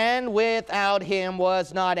 and without him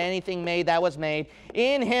was not anything made that was made.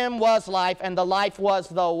 In him was life, and the life was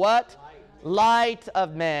the what? Light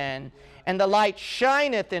of men. And the light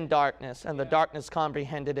shineth in darkness, and the darkness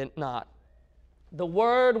comprehended it not. The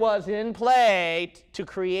Word was in play to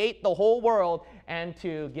create the whole world and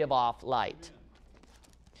to give off light.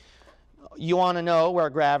 You want to know where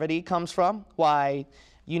gravity comes from? Why,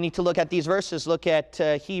 you need to look at these verses. Look at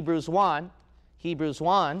Hebrews 1. Hebrews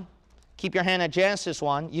 1. Keep your hand at Genesis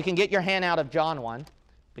 1. You can get your hand out of John 1,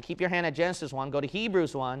 but keep your hand at Genesis 1. Go to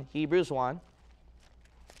Hebrews 1. Hebrews 1.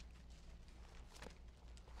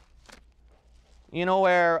 You know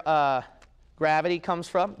where gravity comes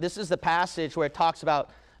from? This is the passage where it talks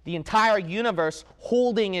about the entire universe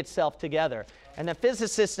holding itself together. And the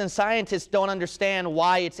physicists and scientists don't understand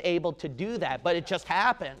why it's able to do that, but it just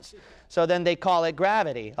happens. So then they call it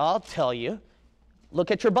gravity. I'll tell you.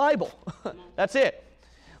 Look at your Bible. That's it.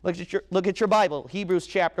 Look at your Bible. Hebrews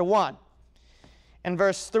chapter 1 and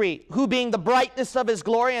verse 3. Who being the brightness of his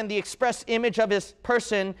glory and the express image of his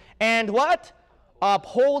person, and what?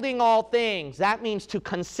 Upholding all things. That means to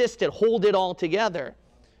consist it, hold it all together.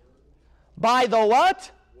 By the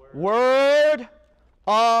what? Word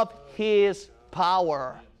of his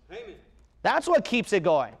power. Amen. That's what keeps it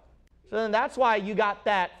going. So then that's why you got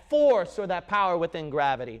that force or that power within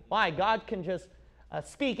gravity. Why? God can just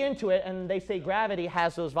speak into it, and they say gravity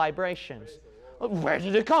has those vibrations. Where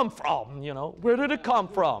did it come from? You know, where did it come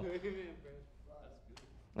from?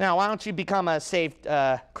 Now, why don't you become a saved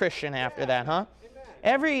Christian after that, huh?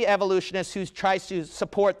 Every evolutionist who tries to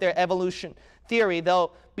support their evolution theory,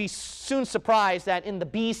 they'll be soon surprised that in the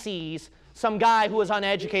BCs, some guy who was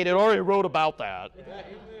uneducated already wrote about that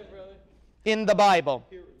in the Bible.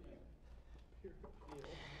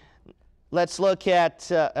 Let's look at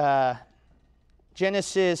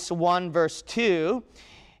Genesis 1, verse 2.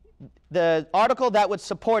 The article that would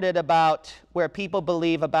support it about where people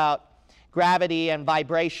believe about gravity and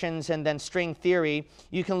vibrations and then string theory,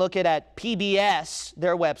 you can look at PBS,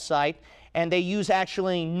 their website, and they use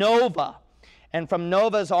actually Nova. And from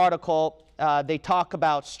Nova's article, they talk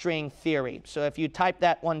about string theory. So if you type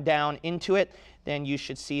that one down into it, then you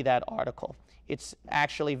should see that article. It's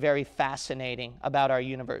actually very fascinating about our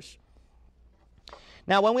universe.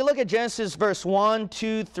 Now, when we look at Genesis verse 1,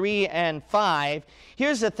 2, 3, and 5,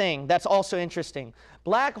 here's the thing that's also interesting.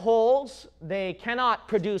 Black holes, they cannot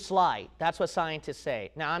produce light. That's what scientists say.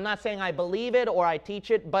 Now, I'm not saying I believe it or I teach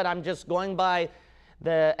it, but I'm just going by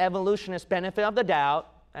the evolutionist benefit of the doubt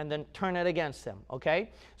and then turn it against them, okay?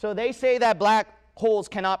 So they say that black holes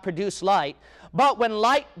cannot produce light, but when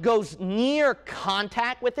light goes near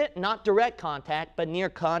contact with it, not direct contact, but near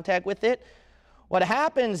contact with it, what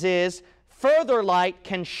happens is further light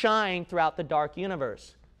can shine throughout the dark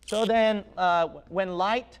universe. So then when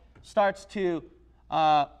light starts to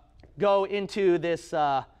go into this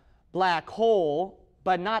black hole,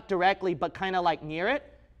 but not directly, but kind of like near it,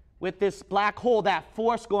 with this black hole, that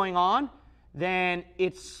force going on, then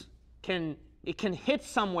it can hit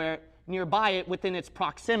somewhere nearby it within its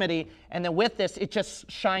proximity, and then with this, it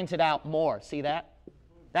just shines it out more. See that?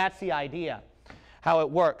 That's the idea, how it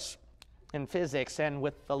works in physics and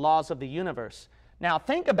with the laws of the universe. Now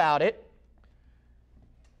think about it.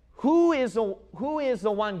 Who is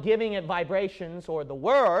the one giving it vibrations, or the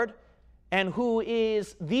Word, and who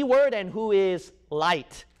is the Word, and who is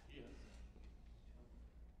light?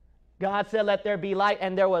 God said, let there be light,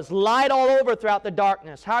 and there was light all over throughout the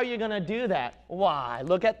darkness. How are you going to do that? Why?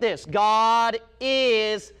 Look at this. God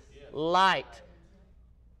is light.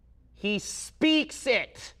 He speaks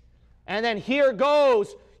it. And then here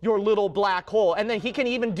goes your little black hole. And then he can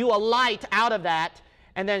even do a light out of that.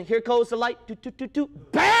 And then here goes the light. Do, do, do, do.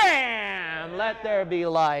 Bam! Let there be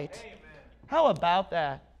light. Amen. How about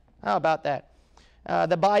that? How about that?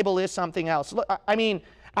 The Bible is something else. Look, I mean,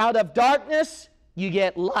 out of darkness, you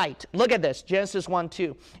get light. Look at this, Genesis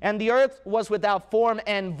 1:2. And the earth was without form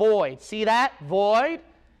and void. See that? Void?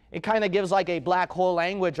 It kind of gives like a black hole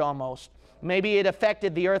language almost. Maybe it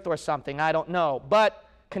affected the earth or something. I don't know. But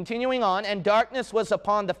continuing on, and darkness was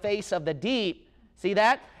upon the face of the deep. See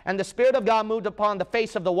that? And the Spirit of God moved upon the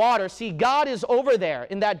face of the water. See, God is over there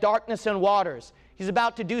in that darkness and waters. He's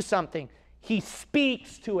about to do something. He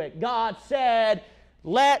speaks to it. God said,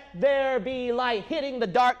 let there be light, hitting the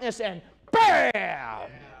darkness, and bam!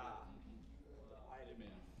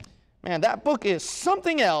 Man, that book is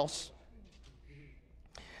something else.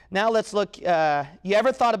 Now let's look. You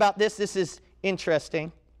ever thought about this? This is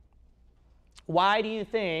interesting. Why do you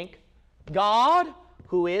think God,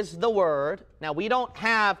 who is the Word, now we don't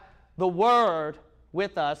have the Word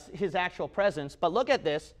with us, His actual presence, but look at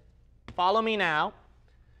this. Follow me now.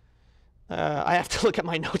 I have to look at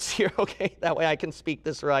my notes here, okay? That way I can speak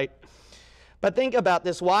this right. But think about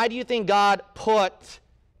this. Why do you think God put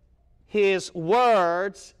His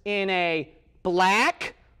words in a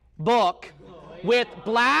black book with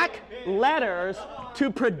black letters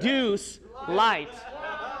to produce light?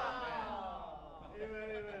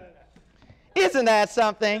 Isn't that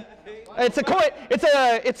something? It's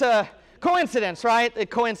a coincidence, right? A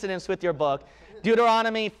coincidence with your book.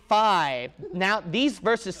 Deuteronomy 5. Now, these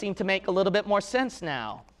verses seem to make a little bit more sense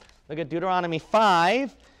now. Look at Deuteronomy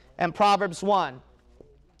 5 and Proverbs 1.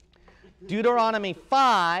 Deuteronomy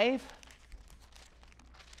 5,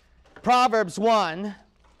 Proverbs 1.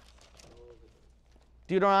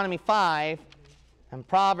 Deuteronomy 5 and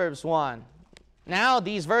Proverbs 1. Now,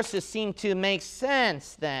 these verses seem to make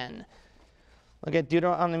sense then. Look at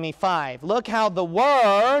Deuteronomy 5. Look how the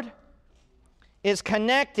Word is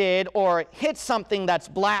connected or hits something that's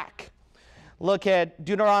black. Look at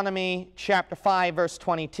Deuteronomy chapter 5, verse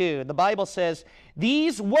 22. The Bible says,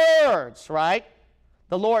 these words, right,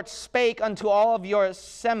 the Lord spake unto all of your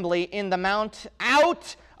assembly in the mount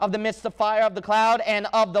out of the midst of fire of the cloud and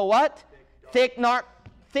of the what? Thick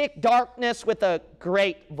darkness with a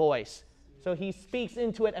great voice. So he speaks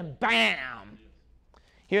into it and bam!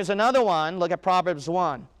 Here's another one. Look at Proverbs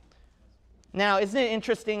 1. Now, isn't it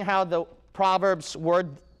interesting how the Proverbs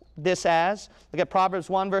word this as? Look at Proverbs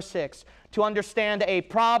 1, verse 6. To understand a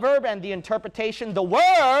proverb and the interpretation, the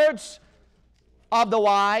words of the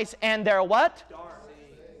wise and their what?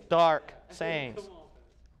 Dark sayings.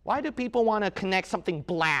 Why do people want to connect something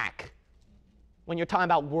black when you're talking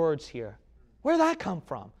about words here? Where did that come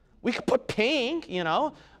from? We could put pink, you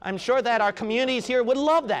know. I'm sure that our communities here would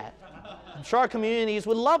love that. I'm sure our communities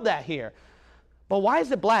would love that here. But why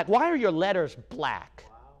is it black? Why are your letters black?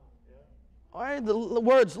 Why are the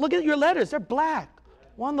words, look at your letters, they're black.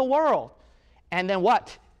 What in the world? And then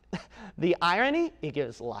what? The irony, it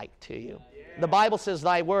gives light to you. The Bible says,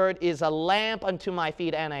 thy word is a lamp unto my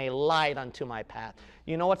feet and a light unto my path.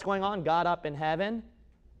 You know what's going on? God up in heaven,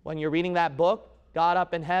 when you're reading that book, God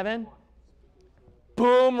up in heaven,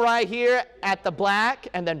 boom right here at the black,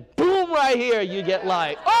 and then boom right here, you get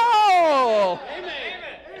light. Oh!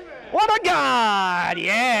 Amen. What a God!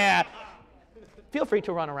 Yeah! Feel free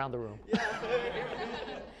to run around the room.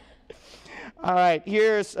 All right,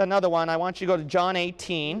 here's another one. I want you to go to John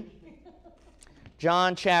 18.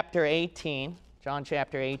 John chapter 18. John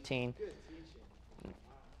chapter 18.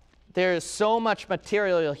 There's so much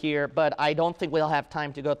material here, but I don't think we'll have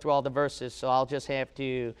time to go through all the verses, so I'll just have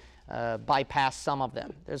to bypass some of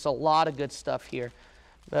them. There's a lot of good stuff here.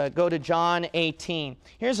 Go to John 18.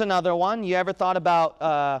 Here's another one. You ever thought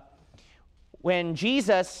about when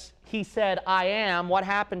Jesus, he said, I am, what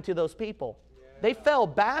happened to those people? They fell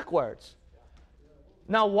backwards.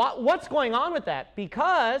 Now, what's going on with that?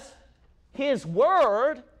 Because his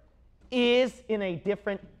word is in a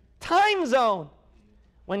different time zone.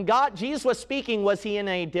 When Jesus was speaking, was he in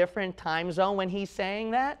a different time zone when he's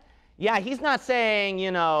saying that? Yeah, he's not saying,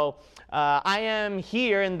 you know, I am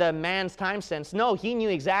here in the man's time sense. No, he knew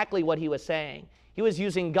exactly what he was saying. He was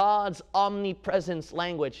using God's omnipresence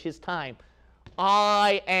language, his time.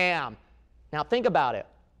 I am. Now think about it.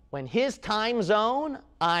 When his time zone,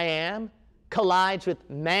 I am, collides with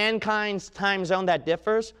mankind's time zone that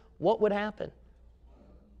differs, what would happen?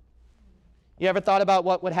 You ever thought about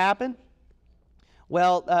what would happen?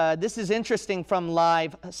 Well, this is interesting from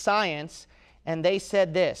Live Science, and they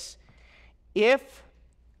said this. Because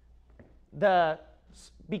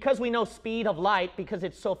we know speed of light, because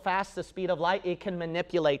it's so fast, the speed of light, it can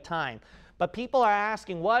manipulate time. But people are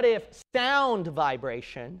asking, what if sound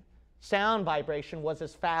vibration was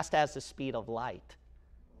as fast as the speed of light?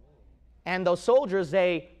 And those soldiers,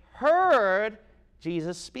 they heard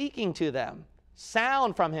Jesus speaking to them.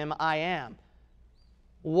 Sound from him, I am.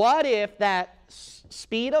 What if that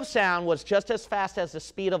speed of sound was just as fast as the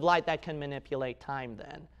speed of light that can manipulate time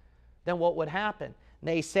then? Then what would happen?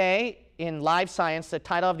 They say in Live Science, the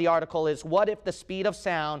title of the article is, what if the speed of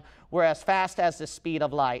sound were as fast as the speed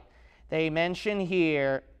of light? They mention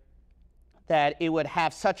here that it would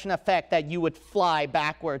have such an effect that you would fly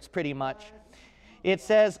backwards pretty much. It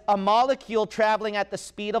says, a molecule traveling at the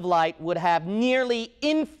speed of light would have nearly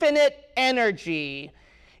infinite energy.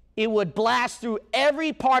 It would blast through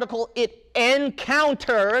every particle it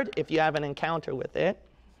encountered, if you have an encounter with it,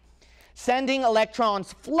 sending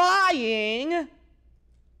electrons flying,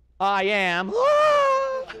 I am,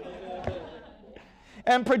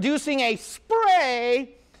 and producing a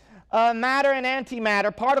spray of matter and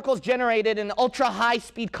antimatter, particles generated in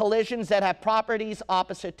ultra-high-speed collisions that have properties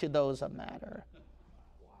opposite to those of matter.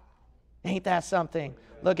 Ain't that something?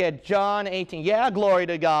 Look at John 18. Yeah, glory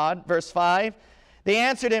to God. Verse 5. They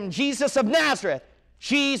answered him, Jesus of Nazareth.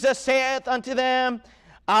 Jesus saith unto them,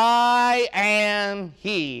 I am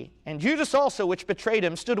he. And Judas also, which betrayed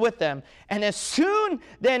him, stood with them. And as soon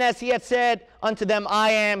then as he had said unto them,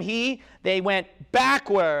 I am he, they went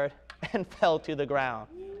backward and fell to the ground.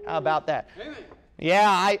 How about that? Amen.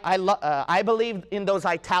 Yeah, I believe in those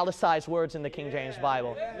italicized words in the King James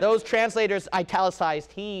Bible. Those translators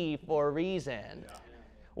italicized he for a reason.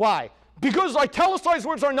 Why? Because italicized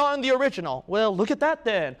words are not in the original. Well, look at that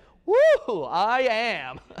then. Woo! I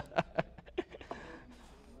am.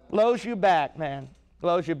 Blows you back, man.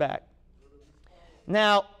 Blows you back.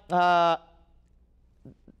 Now,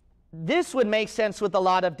 this would make sense with a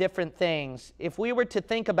lot of different things. If we were to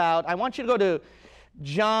think about, I want you to go to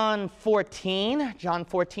John 14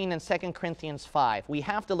 and 2 Corinthians 5. We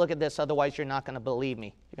have to look at this, otherwise you're not going to believe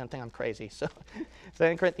me. You're going to think I'm crazy. So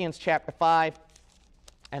 2 Corinthians chapter 5,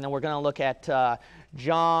 and then we're going to look at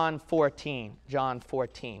John 14.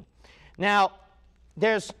 Now,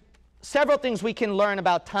 there's several things we can learn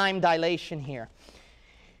about time dilation here.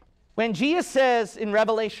 When Jesus says in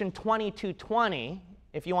Revelation 22:20,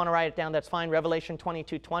 if you want to write it down, that's fine, Revelation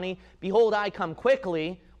 22:20, behold, I come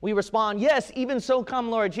quickly, we respond, yes, even so come,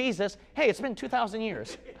 Lord Jesus. Hey, it's been 2,000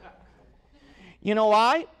 years. You know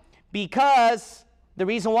why? Because the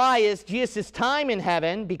reason why is Jesus' time in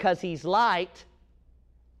heaven, because he's light.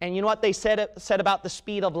 And you know what they said about the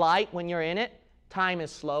speed of light when you're in it? Time is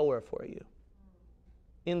slower for you.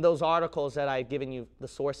 in those articles that I've given you the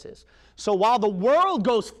sources. So while the world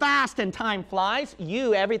goes fast and time flies,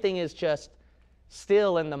 everything is just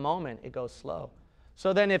still in the moment. It goes slow.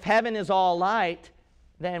 So then if heaven is all light,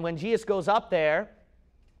 then when Jesus goes up there,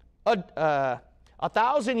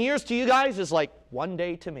 1,000 years to you guys is like 1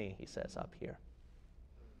 day to me, he says up here.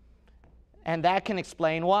 And that can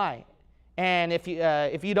explain why. And if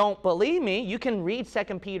you don't believe me, you can read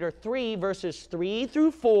 2 Peter 3, verses 3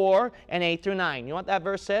 through 4 and 8 through 9. You know what that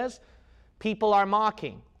verse says? People are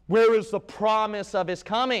mocking. Where is the promise of his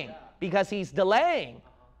coming? Because he's delaying.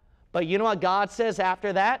 But you know what God says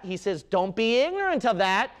after that? He says, don't be ignorant of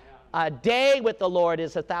that. A day with the Lord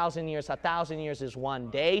is 1,000 years. 1,000 years is 1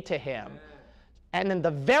 day to him. And then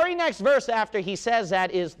the very next verse after he says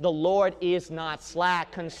that is, the Lord is not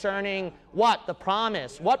slack concerning what? The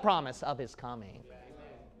promise. What promise? Of his coming.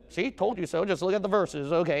 See, told you so. Just look at the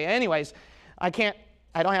verses. Okay, anyways, I don't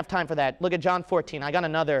have time for that. Look at John 14. I got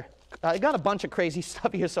a bunch of crazy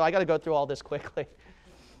stuff here, so I got to go through all this quickly.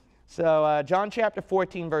 So John chapter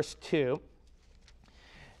 14, verse 2.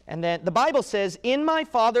 And then the Bible says, in my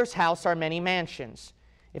Father's house are many mansions.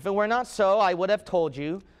 If it were not so, I would have told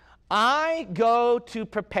you. I go to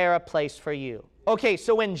prepare a place for you. Okay,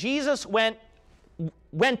 so when Jesus went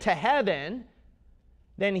to heaven,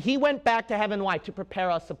 then he went back to heaven, why? To prepare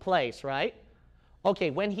us a place, right? Okay,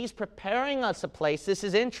 when he's preparing us a place, this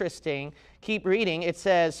is interesting. Keep reading. It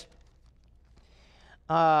says,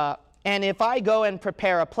 and if I go and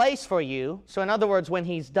prepare a place for you, so in other words, when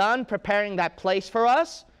he's done preparing that place for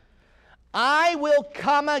us, I will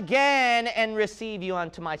come again and receive you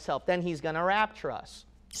unto myself. Then he's going to rapture us.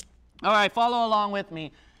 All right, follow along with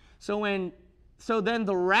me. So then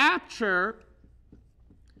the rapture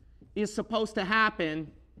is supposed to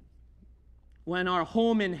happen when our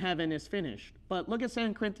home in heaven is finished. But look at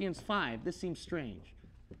 2 Corinthians 5. This seems strange.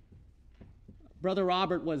 Brother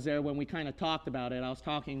Robert was there when we kind of talked about it. I was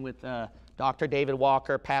talking with Dr. David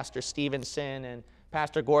Walker, Pastor Stevenson, and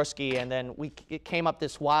Pastor Gorski, and then it came up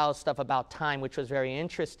this wild stuff about time, which was very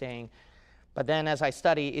interesting. But then as I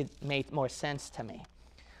studied, it made more sense to me.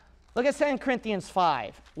 Look at 2 Corinthians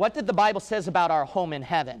 5. What did the Bible says about our home in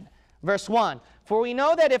heaven? Verse 1, for we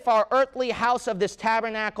know that if our earthly house of this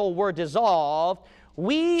tabernacle were dissolved,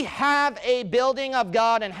 we have a building of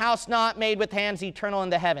God and house not made with hands, eternal in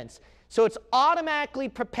the heavens. So it's automatically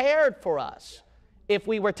prepared for us if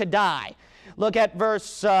we were to die. Look at verse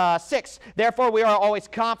 6. Therefore we are always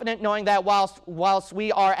confident, knowing that whilst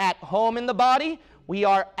we are at home in the body, we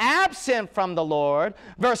are absent from the Lord.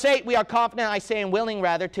 Verse 8, we are confident, I say, and willing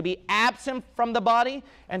rather, to be absent from the body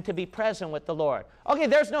and to be present with the Lord. Okay,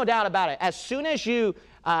 there's no doubt about it. As soon as you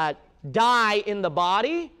die in the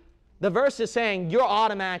body, the verse is saying you're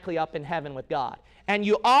automatically up in heaven with God. And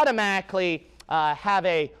you automatically have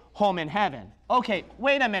a home in heaven. Okay,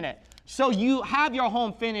 wait a minute. So you have your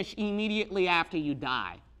home finished immediately after you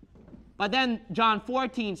die. But then John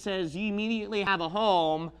 14 says you immediately have a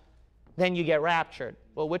home, then you get raptured.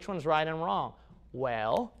 Well, which one's right and wrong?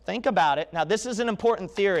 Well, think about it. Now, this is an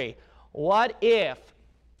important theory. What if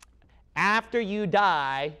after you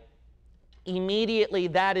die, immediately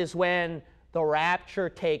that is when the rapture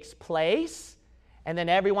takes place, and then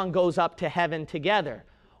everyone goes up to heaven together?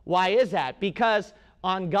 Why is that? Because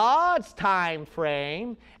on God's time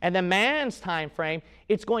frame and the man's time frame,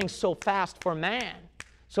 it's going so fast for man.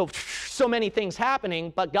 So many things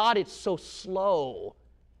happening, but God, it's so slow.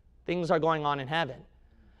 Things are going on in heaven.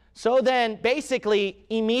 So then, basically,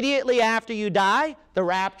 immediately after you die, the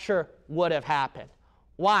rapture would have happened.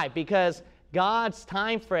 Why? Because God's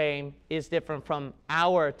time frame is different from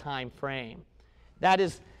our time frame. That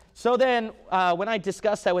is, so then, when I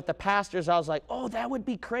discussed that with the pastors, I was like, oh, that would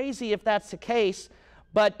be crazy if that's the case.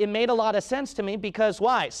 But it made a lot of sense to me because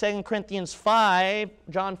why? 2 Corinthians 5,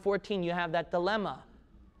 John 14, you have that dilemma.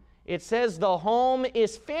 It says the home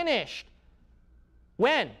is finished.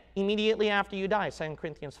 When? Immediately after you die, 2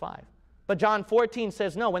 Corinthians 5. But John 14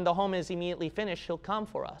 says, no, when the home is immediately finished, he'll come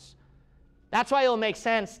for us. That's why it'll make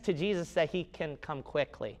sense to Jesus that he can come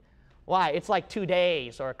quickly. Why? It's like 2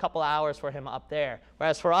 days or a couple hours for him up there.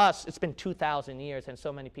 Whereas for us, it's been 2,000 years and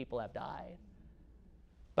so many people have died.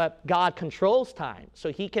 But God controls time, so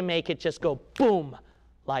he can make it just go boom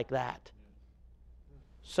like that.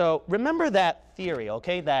 So remember that theory,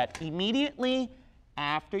 okay? That immediately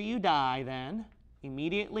after you die then,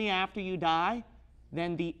 immediately after you die,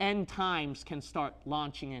 then the end times can start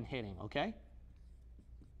launching and hitting, okay?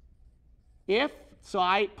 So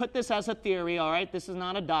I put this as a theory, all right? This is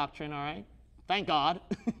not a doctrine, all right? Thank God.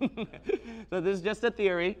 So this is just a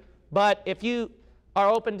theory. But if you are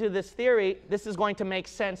open to this theory, this is going to make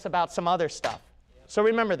sense about some other stuff. So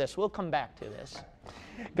remember this. We'll come back to this.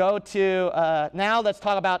 Go to, now let's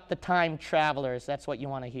talk about the time travelers. That's what you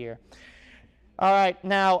want to hear. All right,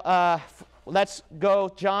 now let's go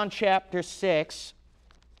John chapter 6.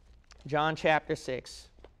 John chapter 6.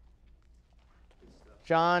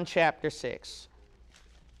 John chapter 6.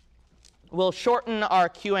 We'll shorten our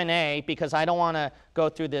Q&A because I don't want to go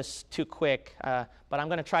through this too quick, but I'm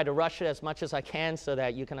going to try to rush it as much as I can so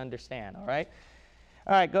that you can understand, all right?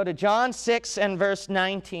 All right, go to John 6 and verse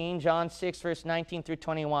 19. John 6, verse 19 through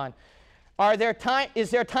 21. Is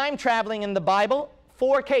there time traveling in the Bible?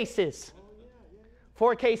 4 cases.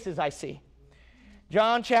 4 cases I see.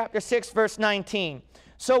 John chapter 6, verse 19.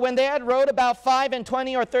 So when they had rowed about 5 and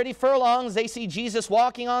 20 or 30 furlongs, they see Jesus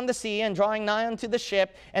walking on the sea and drawing nigh unto the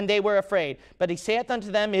ship, and they were afraid. But he saith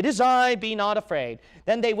unto them, It is I, be not afraid.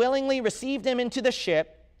 Then they willingly received him into the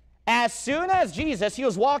ship. As soon as Jesus, he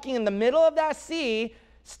was walking in the middle of that sea,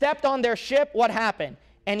 stepped on their ship, what happened?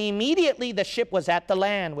 And immediately the ship was at the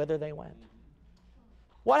land whither they went.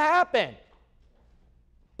 What happened?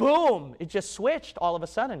 Boom, it just switched all of a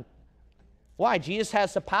sudden. Why? Jesus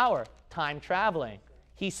has the power, time traveling.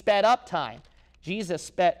 He sped up time.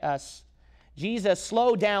 Jesus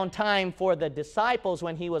slowed down time for the disciples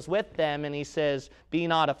when he was with them, and he says, be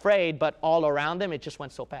not afraid, but all around them, it just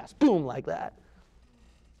went so fast. Boom, like that.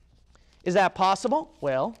 Is that possible?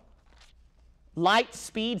 Well, light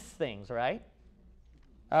speeds things, right?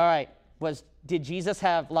 All right. Did Jesus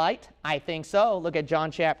have light? I think so. Look at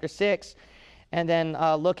John chapter 6, and then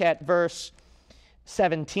look at verse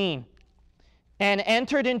 17. And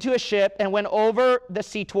entered into a ship and went over the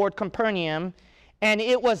sea toward Capernaum. And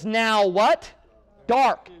it was now what?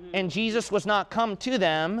 Dark. And Jesus was not come to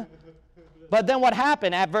them. But then what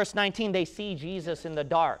happened? At verse 19, they see Jesus in the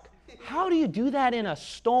dark. How do you do that in a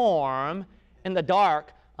storm in the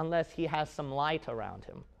dark unless he has some light around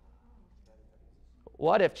him?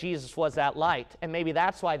 What if Jesus was that light? And maybe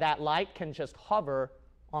that's why that light can just hover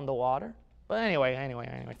on the water. But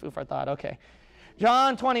anyway, food for thought. Okay.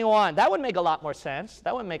 John 21. That would make a lot more sense.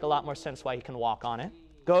 That would make a lot more sense why you can walk on it.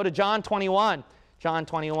 Go to John 21. John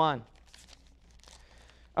 21.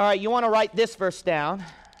 All right, you want to write this verse down.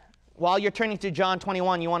 While you're turning to John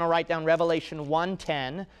 21, you want to write down Revelation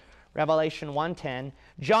 1:10. Revelation 1:10.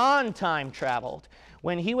 John time traveled.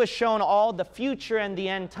 When he was shown all the future and the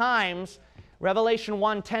end times, Revelation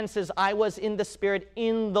 1:10 says, I was in the Spirit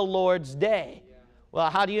in the Lord's day. Well,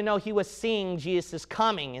 how do you know he was seeing Jesus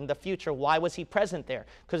coming in the future? Why was he present there?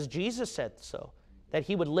 Because Jesus said so, that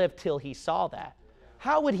he would live till he saw that.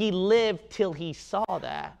 How would he live till he saw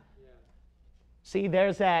that? See,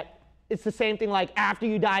 there's that. It's the same thing like after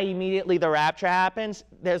you die, immediately the rapture happens.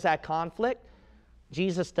 There's that conflict.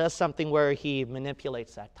 Jesus does something where he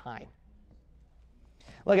manipulates that time.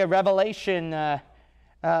 Look at Revelation.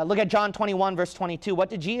 Look at John 21, verse 22. What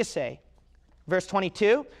did Jesus say? Verse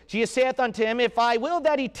 22, Jesus saith unto him, If I will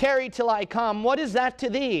that he tarry till I come, what is that to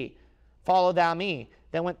thee? Follow thou me.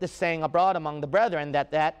 Then went this saying abroad among the brethren,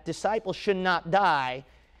 that disciple should not die.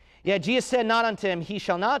 Yet Jesus said not unto him, He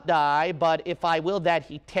shall not die, but if I will that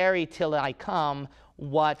he tarry till I come,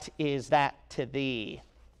 what is that to thee?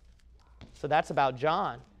 So that's about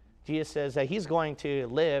John. Jesus says that he's going to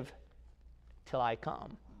live till I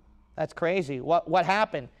come. That's crazy. What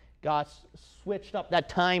happened? God switched up that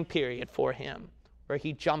time period for him, where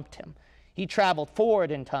he jumped him. He traveled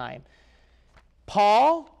forward in time.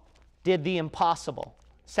 Paul did the impossible.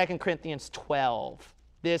 2 Corinthians 12.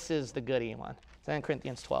 This is the goody one. 2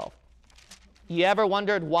 Corinthians 12. You ever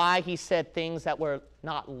wondered why he said things that were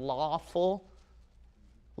not lawful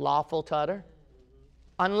to utter?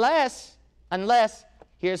 Unless,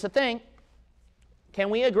 here's the thing.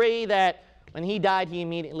 Can we agree that when he died, he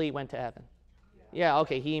immediately went to heaven? Yeah,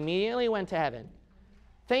 okay, he immediately went to heaven.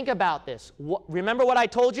 Think about this. Remember what I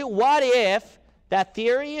told you? What if that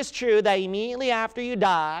theory is true, that immediately after you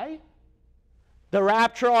die, the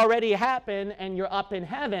rapture already happened, and you're up in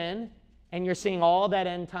heaven, and you're seeing all that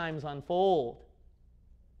end times unfold?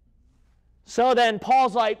 So then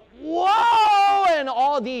Paul's like, whoa, and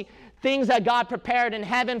all the things that God prepared in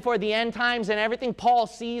heaven for the end times and everything, Paul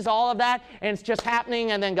sees all of that, and it's just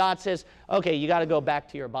happening, and then God says, okay, you got to go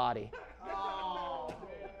back to your body.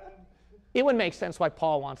 It would make sense why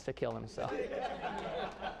Paul wants to kill himself.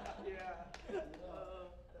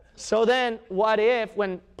 So then, what if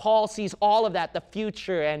when Paul sees all of that, the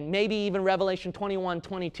future, and maybe even Revelation 21,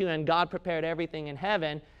 22, and God prepared everything in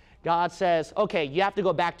heaven, God says, okay, you have to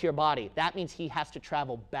go back to your body. That means he has to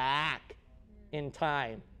travel back in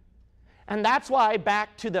time. And that's why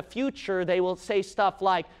Back to the Future, they will say stuff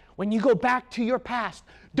like, When you go back to your past,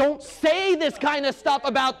 don't say this kind of stuff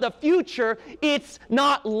about the future. It's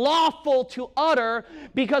not lawful to utter,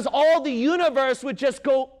 because all the universe would just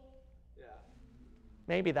go.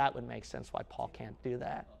 Maybe that would make sense why Paul can't do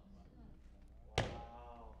that.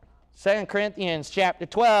 2 Corinthians chapter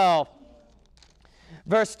 12,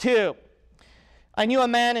 verse 2. I knew a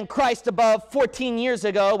man in Christ above 14 years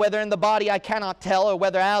ago, whether in the body I cannot tell, or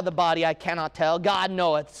whether out of the body I cannot tell. God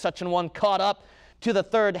knoweth, such an one caught up to the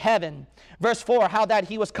third heaven. Verse 4, how that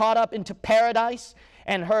he was caught up into paradise,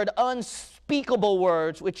 and heard unspeakable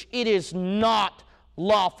words, which it is not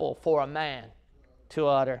lawful for a man to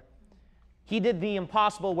utter. He did the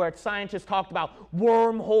impossible, where scientists talked about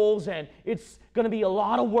wormholes, and it's going to be a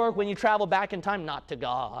lot of work when you travel back in time. Not to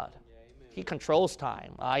God. He controls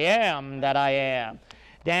time. I am that I am.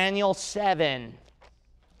 Daniel 7.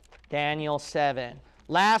 Daniel 7.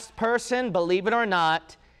 Last person, believe it or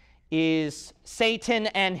not, is Satan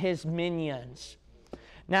and his minions.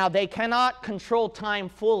 Now, they cannot control time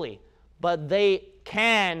fully, but they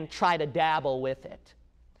can try to dabble with it.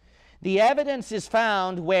 The evidence is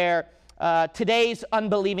found where today's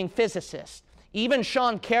unbelieving physicists, even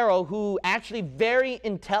Sean Carroll, who actually very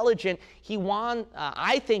intelligent, he won,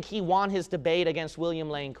 I think he won his debate against William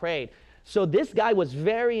Lane Craig. So this guy was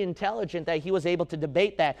very intelligent that he was able to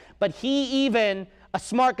debate that. But he even, a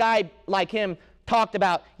smart guy like him, talked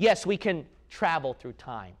about, yes, we can travel through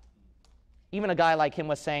time. Even a guy like him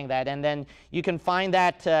was saying that. And then you can find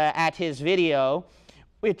that at his video,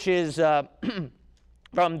 which is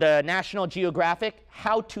from the National Geographic,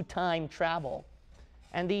 How to Time Travel.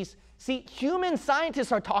 And these, see, human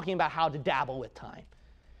scientists are talking about how to dabble with time.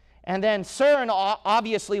 And then CERN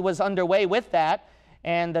obviously was underway with that.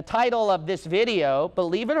 And the title of this video,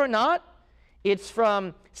 believe it or not, it's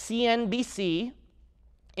from CNBC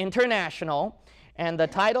International. And the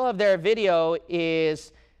title of their video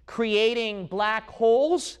is Creating Black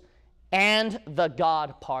Holes and the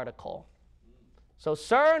God Particle. So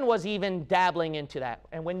CERN was even dabbling into that.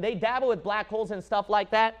 And when they dabble with black holes and stuff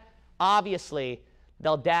like that, obviously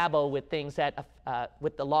they'll dabble with things that,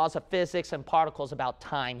 with the laws of physics and particles about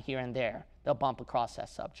time here and there. They'll bump across that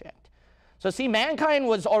subject. So see, mankind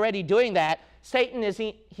was already doing that. Satan, is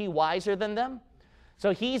he wiser than them?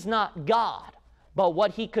 So he's not God. But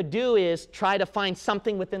what he could do is try to find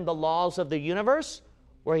something within the laws of the universe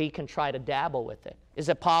where he can try to dabble with it. Is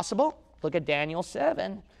it possible? Look at Daniel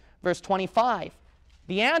 7, verse 25.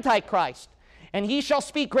 The Antichrist, and he shall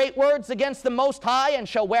speak great words against the Most High, and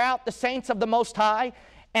shall wear out the saints of the Most High,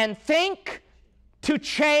 and think to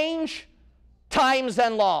change times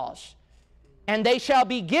and laws. And they shall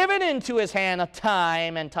be given into his hand a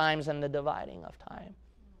time and times and the dividing of time.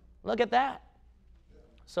 Look at that.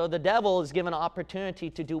 So the devil is given an opportunity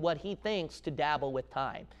to do what he thinks to dabble with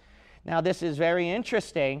time. Now this is very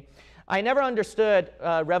interesting. I never understood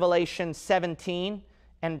Revelation 17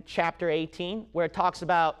 and chapter 18, where it talks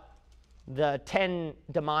about the 10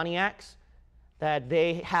 demoniacs, that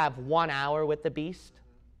they have 1 hour with the beast.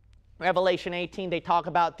 Revelation 18, they talk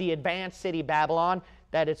about the advanced city Babylon,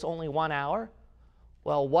 that it's only 1 hour.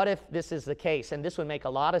 Well, what if this is the case? And this would make a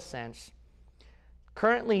lot of sense.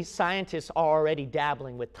 Currently, scientists are already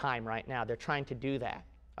dabbling with time right now. They're trying to do that.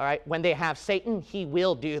 All right? When they have Satan, he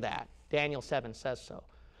will do that. Daniel 7 says so.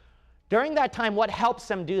 During that time, what helps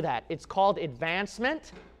them do that? It's called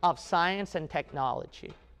advancement of science and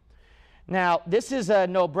technology. Now, this is a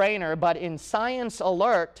no-brainer, but in Science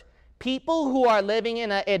Alert, people who are living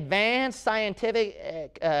in an advanced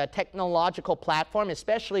scientific technological platform,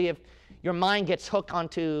 especially if your mind gets hooked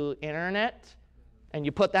onto internet, and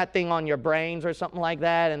you put that thing on your brains or something like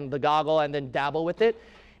that, and the goggle, and then dabble with it,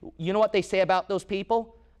 you know what they say about those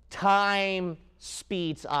people? Time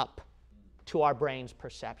speeds up to our brain's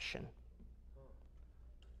perception.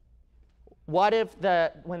 What if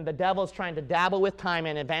when the devil's trying to dabble with time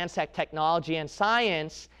and advance that technology and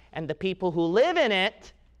science, and the people who live in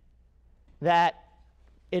it, that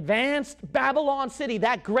advanced Babylon city,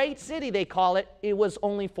 that great city they call it, it was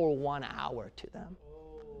only for 1 hour to them.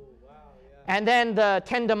 Oh, wow, yeah. And then the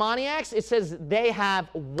 10 demoniacs, it says they have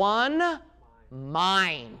one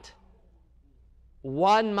mind.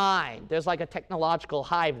 One mind. There's like a technological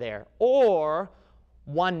hive there. Or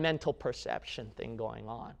one mental perception thing going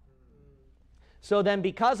on. So then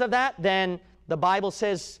because of that, then the Bible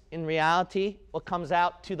says in reality, what comes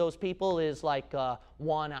out to those people is like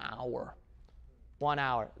 1 hour. 1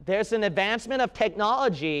 hour. There's an advancement of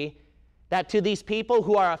technology that to these people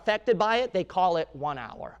who are affected by it, they call it 1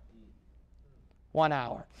 hour. 1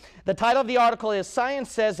 hour. The title of the article is Science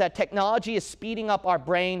Says That Technology is Speeding Up Our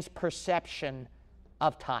Brain's Perception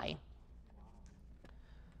of Time.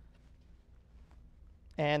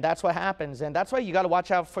 And that's what happens. And that's why you got to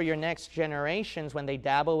watch out for your next generations when they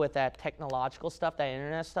dabble with that technological stuff, that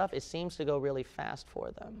internet stuff. It seems to go really fast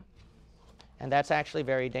for them. And that's actually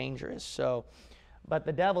very dangerous. So, but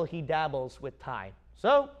the devil, he dabbles with time.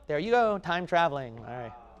 So there you go, time traveling. All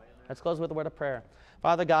right. Let's close with a word of prayer.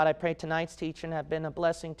 Father God, I pray tonight's teaching have been a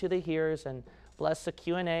blessing to the hearers, and bless the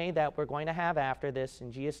Q&A that we're going to have after this.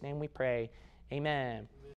 In Jesus' name we pray. Amen.